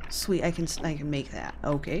goal. Sweet, I can make that.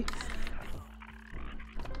 Okay.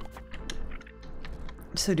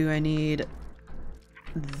 So do I need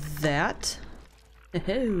that?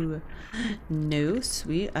 Oh, no,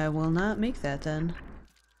 sweet. I will not make that then.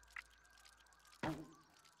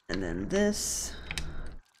 And then this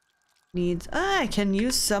needs, I can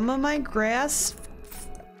use some of my grass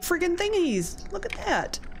friggin' thingies. Look at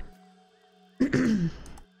that.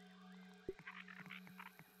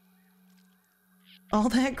 All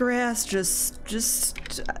that grass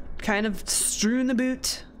just kind of strewn the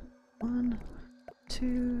boot. 1,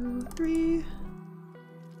 2, 3.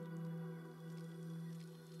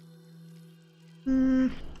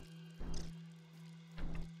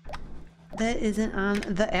 That isn't on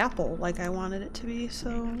the apple like I wanted it to be,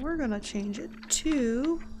 so we're gonna change it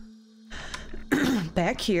to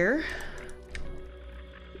back here.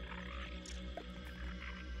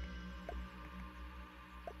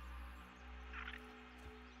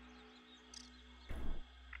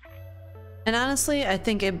 And honestly, I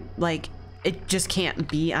think it just can't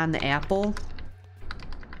be on the apple.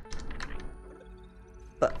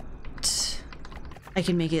 But I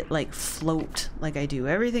can make it like float like I do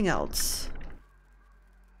everything else.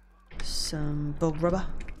 Some bog rubber.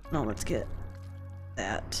 No, let's get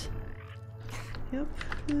that. Yep.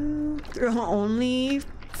 Only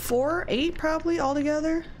 4, 8 probably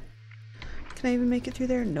altogether. Can I even make it through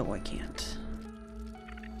there? No, I can't.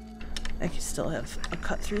 I can still have a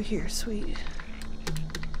cut through here. Sweet.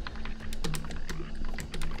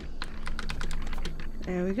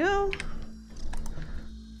 There we go.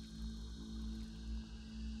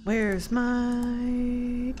 Where's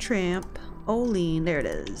my trampoline? There it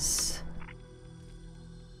is.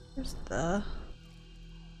 Where's the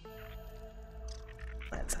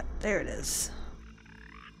flat side? There it is.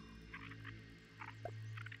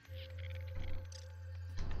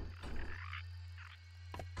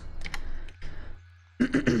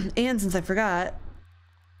 And since I forgot,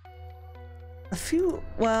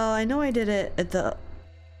 well, I know I did it at the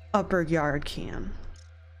upper yard can.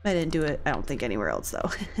 I didn't do it, I don't think, anywhere else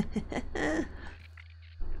though.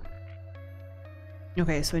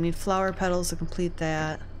 Okay, so we need flower petals to complete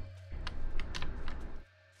that.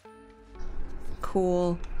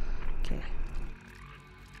 Cool. Okay.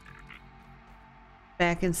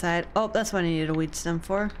 Back inside. Oh, that's what I needed a weed stem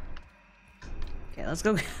for. Okay, let's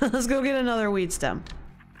go let's go get another weed stem.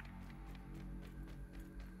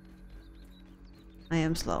 I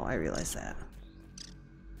am slow, I realize that.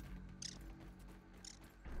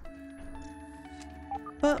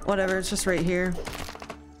 But whatever, it's just right here.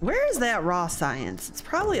 Where is that raw science? It's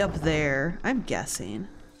probably up there, I'm guessing.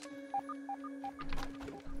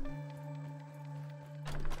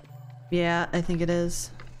 Yeah, I think it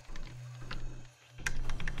is.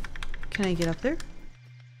 Can I get up there?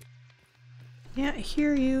 Yeah, I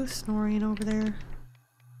hear you snoring over there.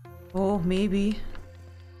 Oh, maybe.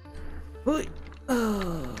 Ooh.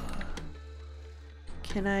 Oh.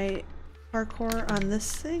 Can I parkour on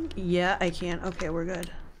this thing? Yeah, I can. Okay, we're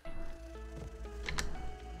good.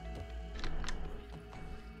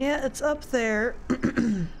 Yeah, it's up there.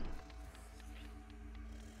 I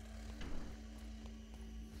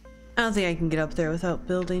don't think I can get up there without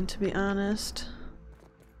building, to be honest.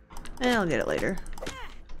 And I'll get it later.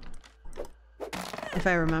 If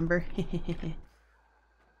I remember.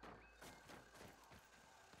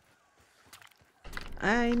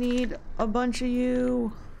 I need a bunch of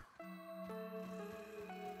you.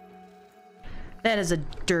 That is a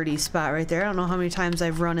dirty spot right there. I don't know how many times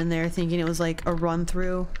I've run in there thinking it was like a run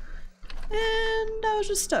through. And I was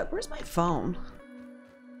just stuck. Where's my phone?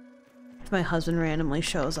 If my husband randomly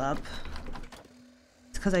shows up.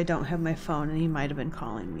 It's because I don't have my phone and he might have been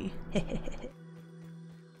calling me.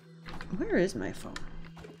 Where is my phone?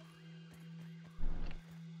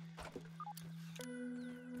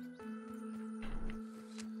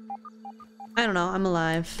 I don't know, I'm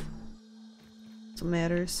alive. That's what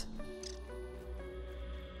matters.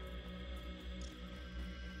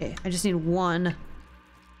 Okay, I just need one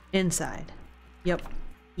inside. Yep.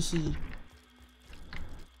 Hee.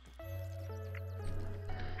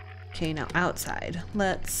 Okay, now outside.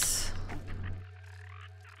 Let's...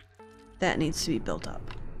 That needs to be built up.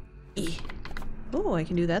 Oh, I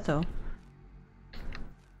can do that though.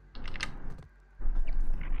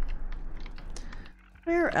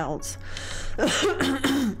 Where else?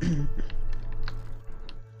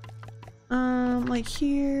 Like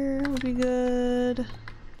here would be good.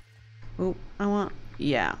 Oh, I want...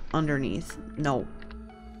 Yeah, underneath. No.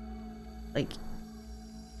 Like...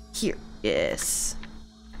 Here. Yes.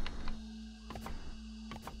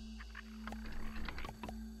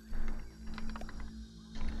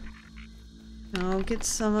 I'll get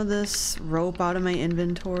some of this rope out of my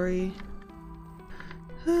inventory.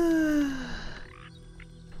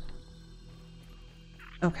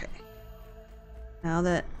 Okay. Now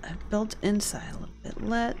that I've built inside a little bit,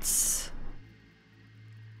 let's...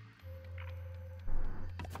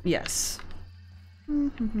 Yes.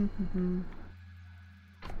 And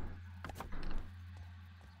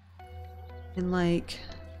like...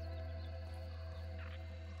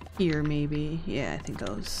 Here maybe. Yeah, I think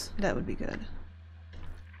that would be good.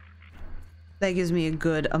 That gives me a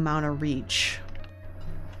good amount of reach.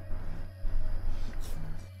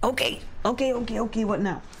 Okay, what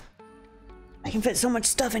now? I can fit so much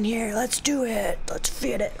stuff in here. Let's do it. Let's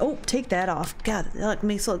fit it. Oh, take that off. God, that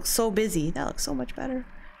makes it look so busy. That looks so much better.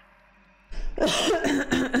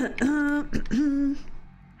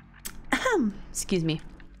 Excuse me.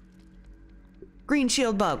 Green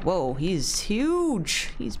shield bug. Whoa, he's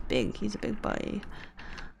huge. He's big. He's a big boy.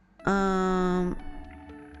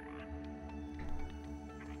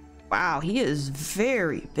 Wow, he is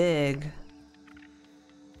very big.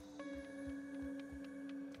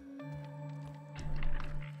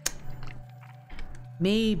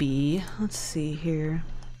 Maybe, let's see here.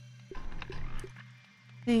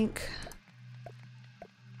 I think.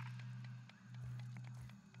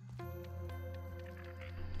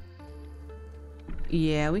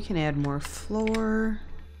 Yeah, we can add more floor.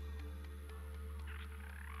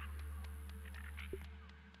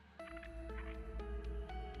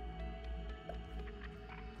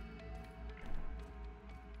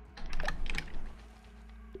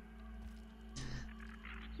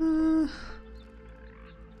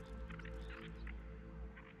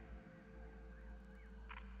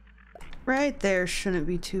 Right there shouldn't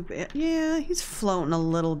be too bad. Yeah, he's floating a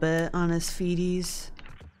little bit on his feeties.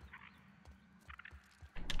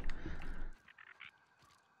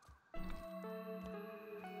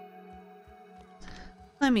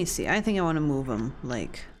 Let me see. I think I want to move him,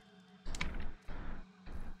 like...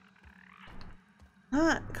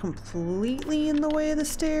 Not completely in the way of the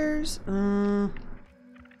stairs. I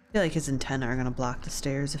feel like his antennae are gonna block the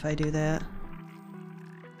stairs if I do that.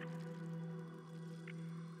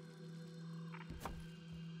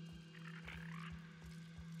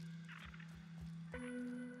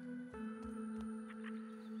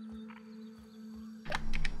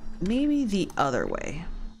 Maybe the other way.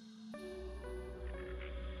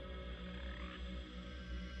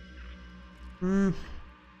 I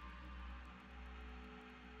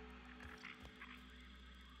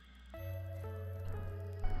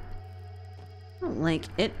don't like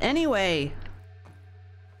it anyway.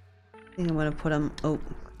 I think I'm gonna put him... Oh,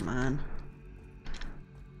 come on.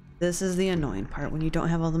 This is the annoying part when you don't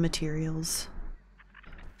have all the materials.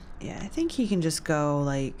 Yeah, I think he can just go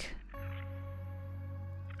like...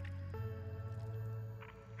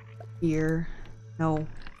 Here. No.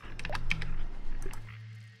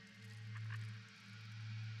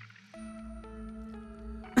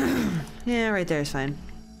 Yeah, right there is fine.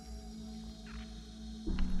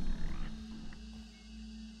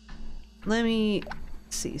 Let me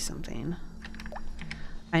see something.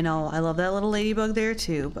 I know, I love that little ladybug there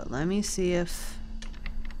too, but let me see if...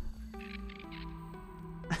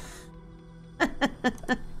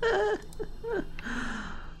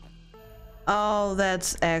 Oh,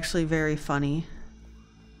 that's actually very funny.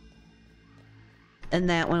 And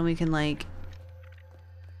that one we can like...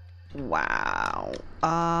 Wow.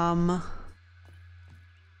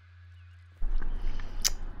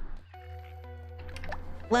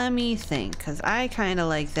 Let me think, because I kind of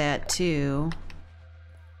like that too.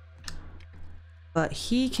 But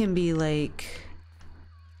he can be like...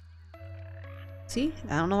 See?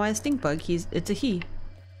 I don't know why it's stink bug. It's a he.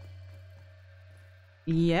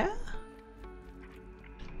 Yeah?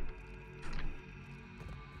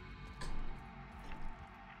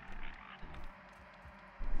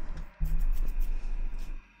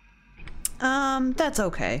 That's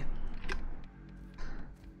okay.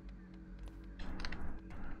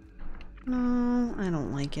 No, I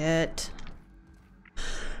don't like it.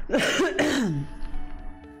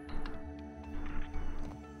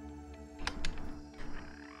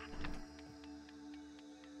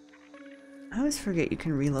 always forget you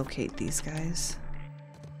can relocate these guys.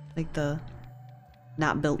 Like the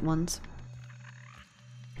not built ones.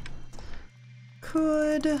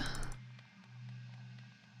 Could...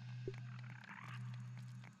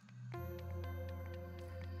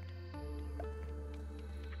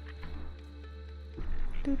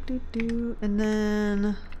 And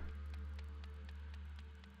then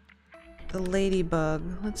the ladybug.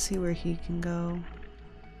 Let's see where he can go.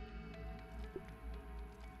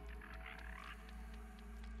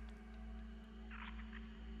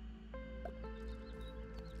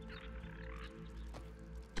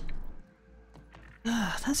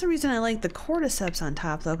 That's the reason I like the Cordyceps on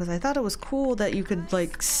top though, because I thought it was cool that you could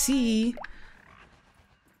like see.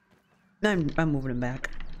 I'm moving him back.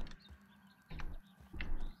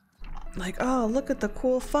 Like, oh, look at the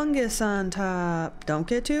cool fungus on top. Don't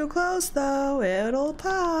get too close though, it'll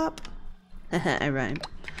pop. I rhymed.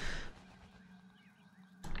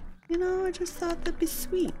 You know, I just thought that'd be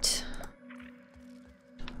sweet.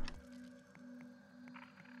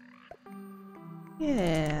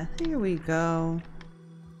 Yeah, here we go.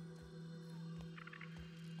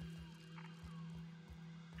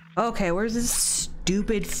 Okay, where's this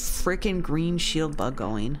stupid freaking green shield bug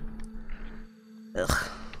going? Ugh.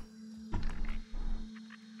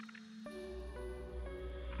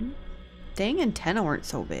 Dang, antenna weren't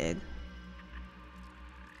so big.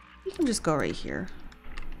 You can just go right here.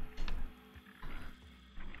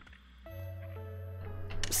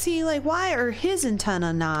 See, like, why are his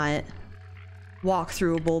antenna not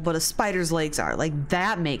walk-throughable, but a spider's legs are? Like,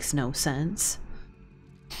 that makes no sense.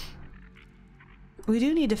 We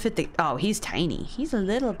do need to fit the... Oh, he's tiny. He's a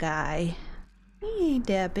little guy. He ain't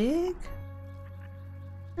that big.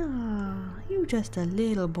 Oh, you just a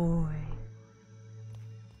little boy.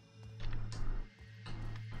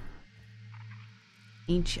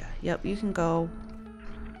 Ain't ya? Yep, you can go.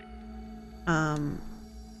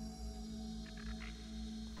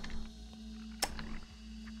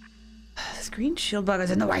 This green shield bug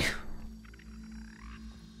is in the way.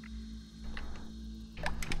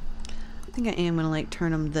 I think I am gonna like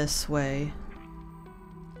turn him this way.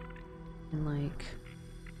 And like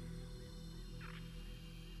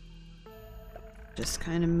just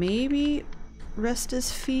kind of maybe rest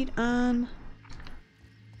his feet on.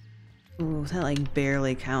 Ooh, that like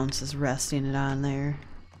barely counts as resting it on there.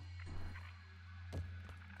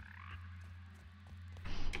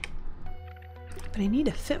 But I need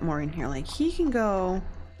to fit more in here. Like he can go,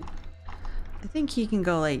 I think he can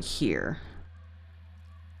go like here.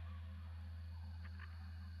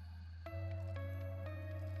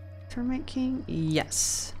 Termite King?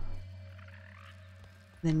 Yes.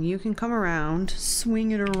 Then you can come around,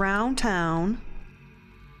 swing it around town,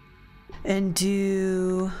 and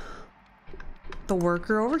do the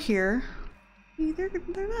worker over here. They're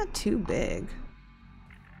not too big.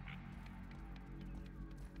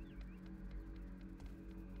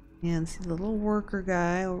 And see the little worker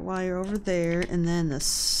guy while you're over there, and then the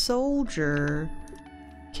soldier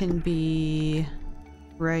can be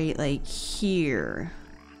right like here.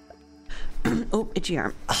 Oh, itchy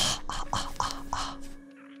arm.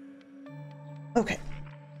 Okay.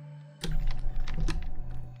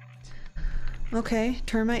 Okay,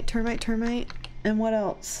 termite, termite, termite. And what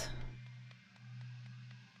else?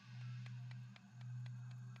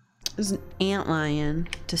 There's an antlion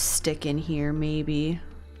to stick in here, maybe.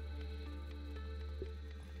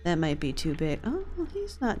 That might be too big. Oh,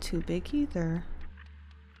 he's not too big either.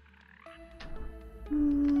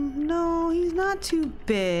 No, he's not too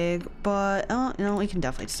big, but oh, no, we can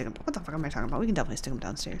definitely stick him. What the fuck am I talking about? We can definitely stick him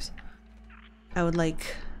downstairs. I would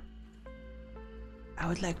like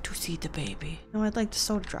to see the baby. No, I'd like the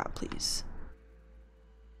soda drop, please.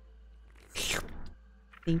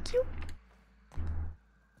 Thank you.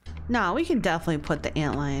 No, we can definitely put the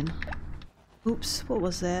antlion. Oops, what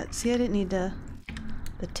was that? See, I didn't need the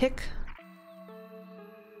tick.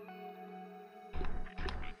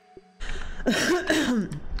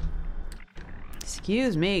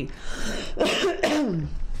 Excuse me.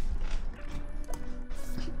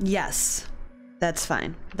 Yes, that's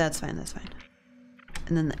fine. That's fine. That's fine.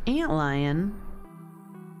 And then the antlion.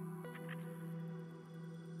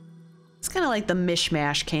 It's kind of like the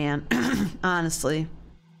mishmash can, honestly.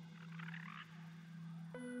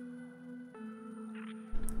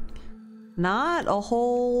 Not a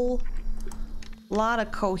whole lot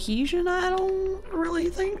of cohesion, I don't really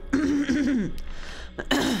think.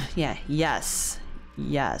 Yeah, yes.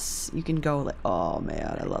 Yes. You can go like, oh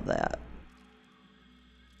man, I love that.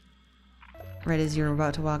 Right as you're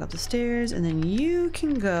about to walk up the stairs, and then you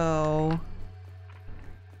can go.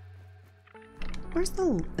 Where's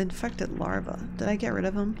the infected larva? Did I get rid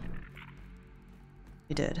of him?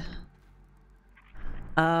 You did.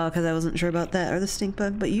 Because I wasn't sure about that or the stink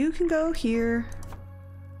bug, but you can go here.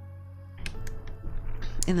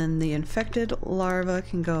 And then the infected larva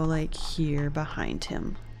can go like here behind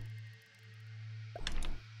him.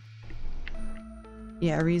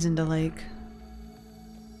 Yeah, a reason to like...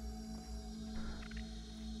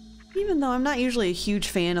 Even though I'm not usually a huge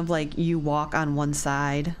fan of like you walk on one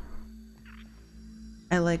side.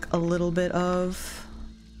 I like a little bit of...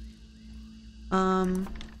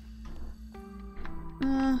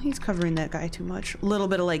 he's covering that guy too much. A little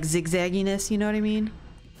bit of like zigzagginess, you know what I mean?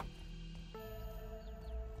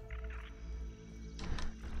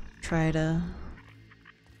 Try to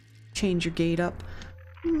change your gait up.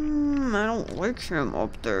 I don't like him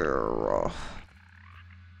up there.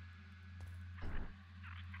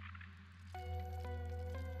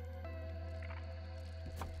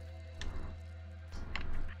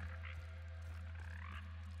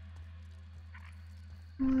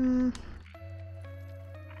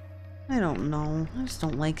 I don't know. I just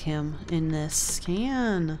don't like him in this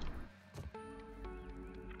scan.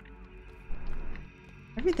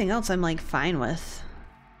 Everything else I'm like fine with.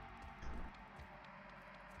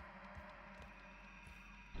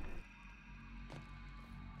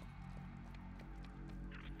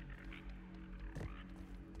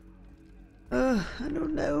 I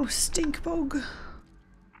don't know. Stink bug.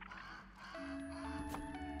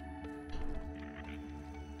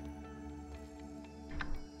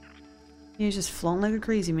 He's just floating like a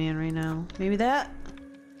crazy man right now. Maybe that?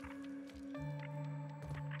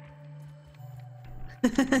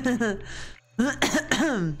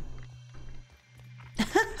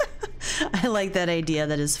 I like that idea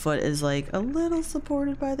that his foot is like a little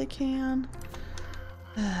supported by the can.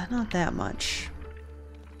 Not that much.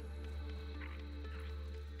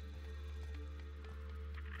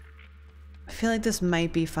 I feel like this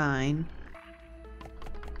might be fine.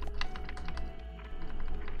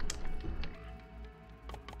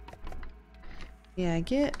 Yeah,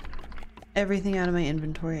 get everything out of my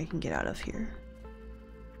inventory I can get out of here.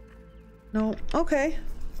 No, okay.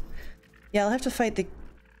 Yeah, I'll have to fight the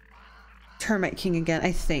Termite King again,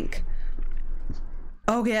 I think.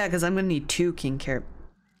 Oh yeah, because I'm gonna need 2 king carrot.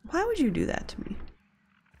 Why would you do that to me?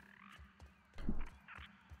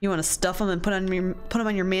 You want to stuff them and put them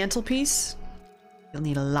on your mantelpiece? You'll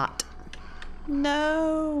need a lot.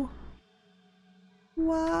 No.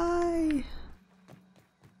 Why?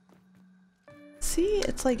 See,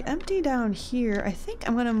 it's like empty down here. I think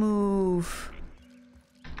I'm gonna move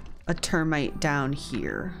a termite down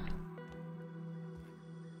here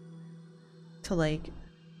to like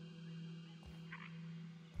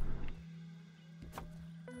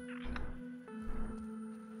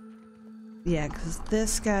yeah, because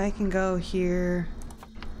this guy can go here.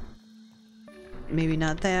 Maybe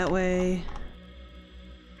not that way.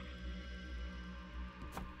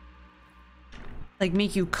 Like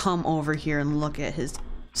make you come over here and look at his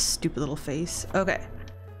stupid little face. Okay.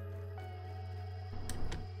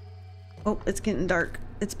 Oh, it's getting dark.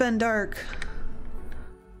 It's been dark.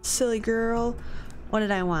 Silly girl. What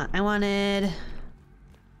did I want? I wanted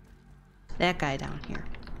that guy down here.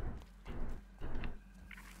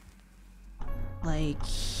 Like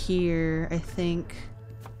here, I think.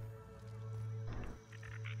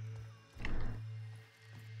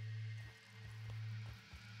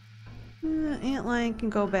 Antlion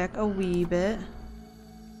can go back a wee bit.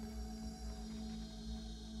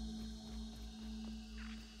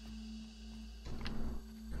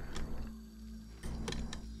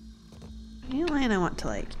 Antlion I want to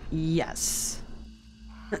like, yes.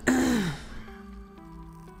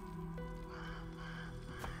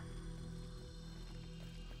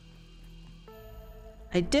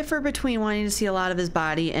 I differ between wanting to see a lot of his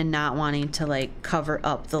body and not wanting to like cover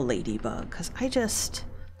up the ladybug, because I just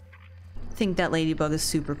think that ladybug is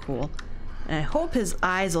super cool. And I hope his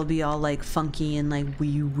eyes will be all like funky and like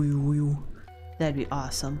wee wee wee. That'd be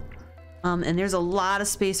awesome. And there's a lot of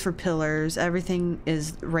space for pillars. Everything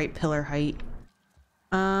is right pillar height.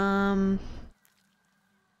 Now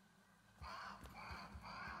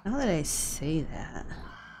that I say that,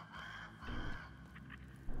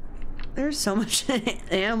 there's so much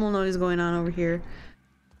animal noise going on over here.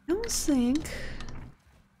 I don't think.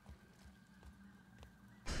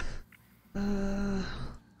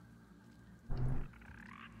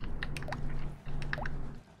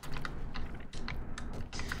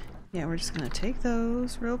 Yeah, we're just gonna take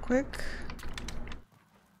those real quick.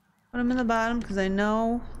 Put them in the bottom because I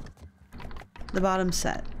know the bottom's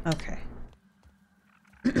set. Okay.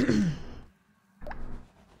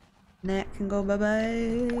 Nat can go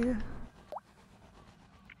bye-bye.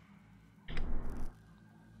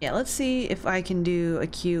 Yeah, let's see if I can do a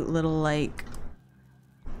cute little like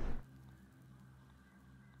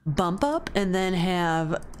bump up and then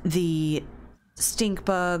have the stink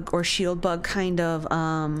bug or shield bug kind of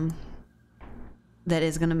that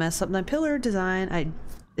is gonna mess up my pillar design.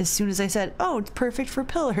 As soon as I said, oh, it's perfect for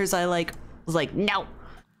pillars, I was like, no,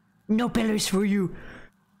 no pillars for you.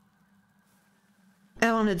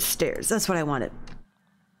 I wanted stairs. That's what I wanted.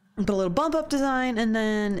 Put a little bump up design, and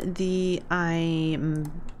then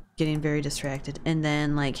I'm getting very distracted, and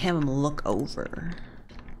then like have him look over.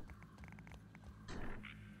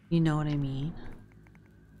 You know what I mean?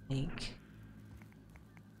 Like,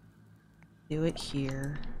 do it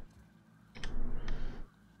here.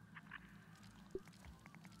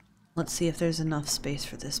 Let's see if there's enough space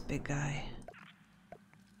for this big guy.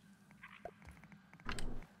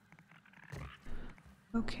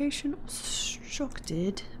 Location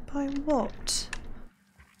obstructed by what?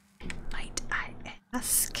 Might I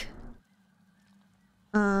ask?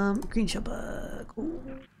 Green shell bug.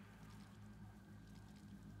 Ooh.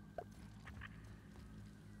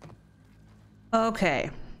 Okay.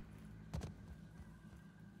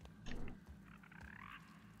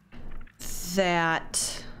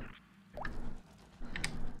 That.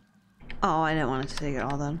 Oh, I didn't want it to take it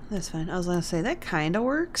all then. That's fine. I was gonna say that kind of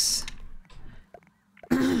works.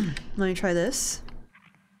 Let me try this.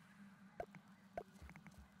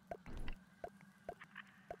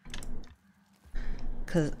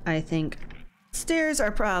 Because I think stairs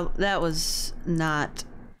are that was not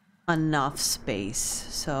enough space.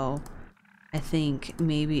 So I think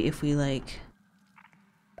maybe if we like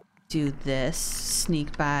do this,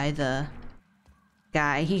 sneak by the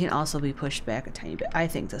guy, he can also be pushed back a tiny bit. I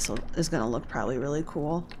think this is gonna look probably really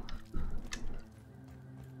cool.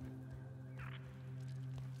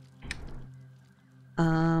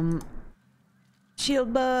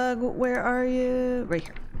 Shield bug, where are you? Right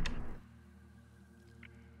here.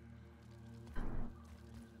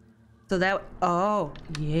 So that, oh,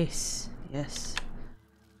 yes, yes.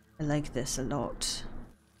 I like this a lot.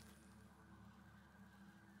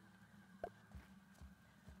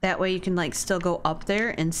 That way you can like still go up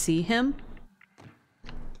there and see him,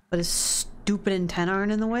 but his stupid antennae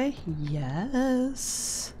aren't in the way.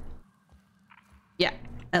 Yes. Yeah,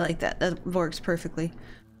 I like that. That works perfectly.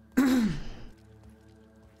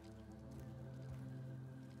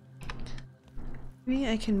 Maybe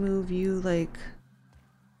I can move you like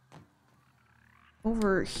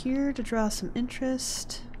over here to draw some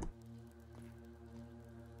interest.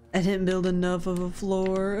 I didn't build enough of a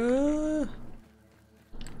floor.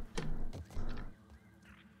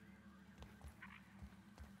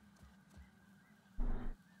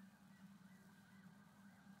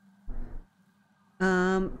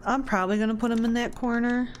 I'm probably gonna put him in that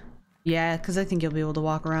corner. Yeah, because I think you'll be able to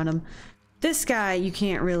walk around him. This guy, you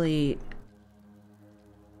can't really...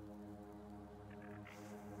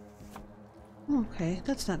 Okay,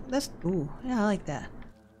 that's not... That's... Ooh, yeah, I like that.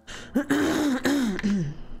 I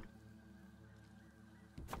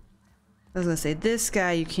was gonna say, this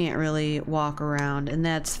guy you can't really walk around, and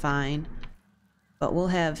that's fine. But we'll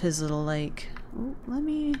have his little, like... Ooh, let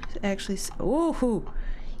me actually... Ooh!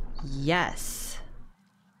 Yes!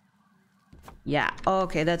 Yeah,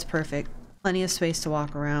 okay, that's perfect. Plenty of space to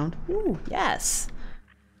walk around. Ooh, yes!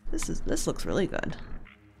 This looks really good.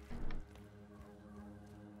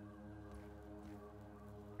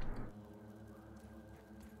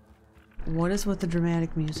 What is with the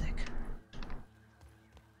dramatic music?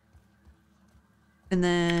 And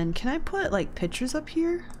then, can I put, like, pictures up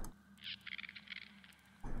here?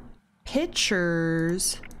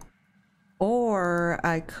 Pictures? Or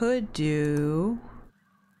I could do...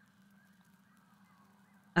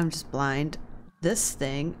 I'm just blind. This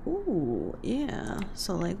thing. Ooh, yeah.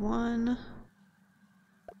 So, like, 1,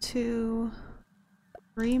 2,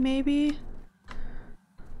 3, maybe?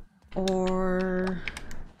 Or...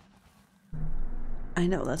 I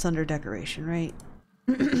know, that's under decoration, right?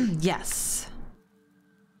 Yes.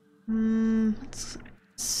 It's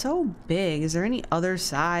so big. Is there any other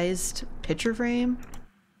sized picture frame?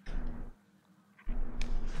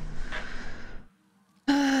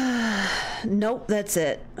 Nope, that's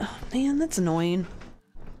it. Oh, man, that's annoying.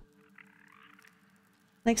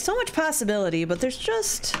 Like, so much possibility, but there's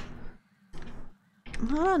just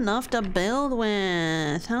not enough to build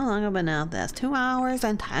with. How long have I been out this? 2 hours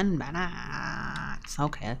and 10 minutes.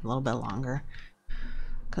 Okay, a little bit longer.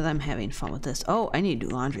 Because I'm having fun with this. Oh, I need to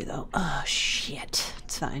do laundry, though. Oh, shit.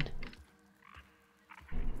 It's fine.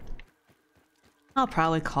 I'll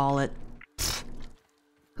probably call it.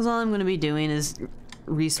 Because all I'm going to be doing is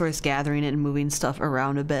resource gathering and moving stuff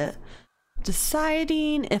around a bit.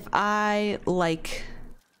 Deciding if I like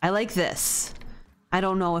I like this. I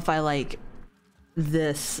don't know if I like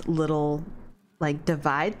this little like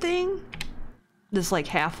divide thing. This like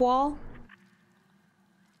half wall.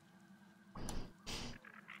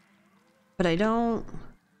 But I don't.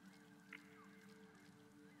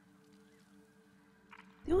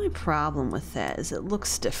 The only problem with that is it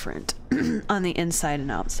looks different on the inside and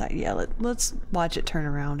outside. Yeah, let's watch it turn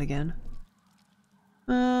around again.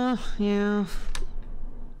 Yeah.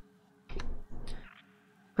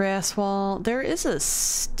 Grass wall. There is a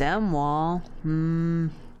stem wall.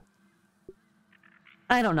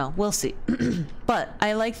 I don't know. We'll see. But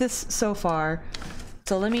I like this so far.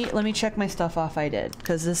 So let me check my stuff off I did,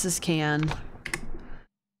 because this is can.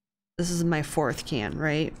 This is my 4th can,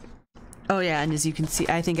 right? Oh yeah, and as you can see,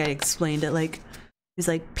 I think I explained it, like, it's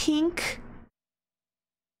like pink.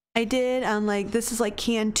 I did on like, this is like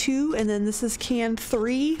can 2, and then this is can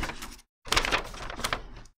 3.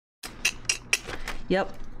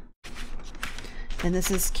 Yep. And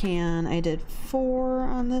this is can, I did 4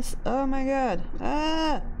 on this. Oh my god.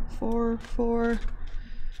 Ah! 4.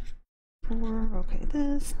 Okay,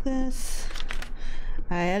 this.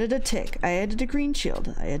 I added a tick. I added a green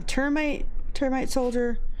shield. I had termite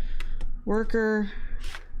soldier, worker,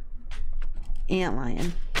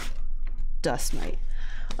 antlion, dust mite.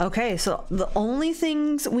 Okay, so the only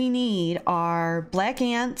things we need are black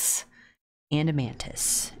ants and a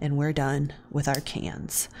mantis, and we're done with our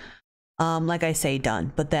cans. Like I say,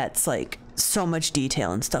 done, but that's like so much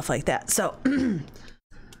detail and stuff like that. So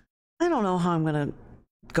I don't know how I'm gonna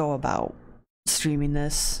go about streaming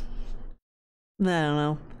this. I don't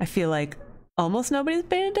know. I feel like almost nobody's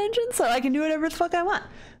paying attention, so I can do whatever the fuck I want.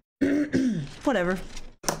 Whatever.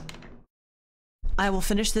 I will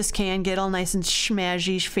finish this can, get all nice and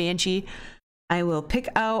schmazzy, fancy. I will pick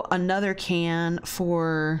out another can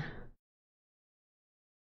for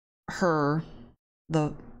her,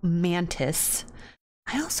 the mantis.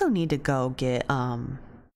 I also need to go get the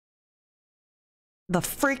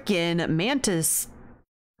freaking mantis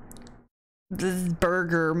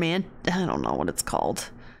burger man. I don't know what it's called.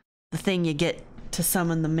 The thing you get to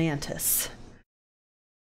summon the mantis.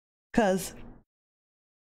 'Cause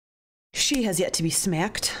she has yet to be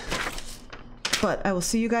smacked. But I will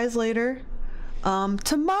see you guys later.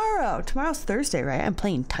 Tomorrow's Thursday, right? I'm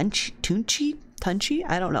playing Tunchi?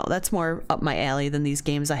 I don't know. That's more up my alley than these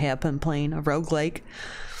games I have been playing. A roguelike.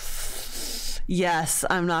 Yes,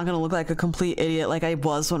 I'm not gonna look like a complete idiot like I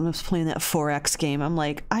was when I was playing that 4X game. I'm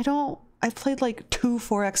like, I've played like 2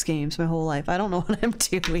 4X games my whole life. I don't know what I'm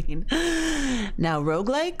doing. Now,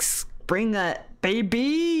 roguelikes, bring that,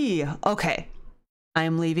 baby. Okay, I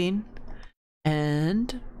am leaving,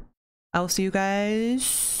 and I will see you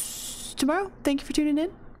guys tomorrow. Thank you for tuning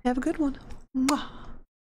in. Have a good one. Mwah.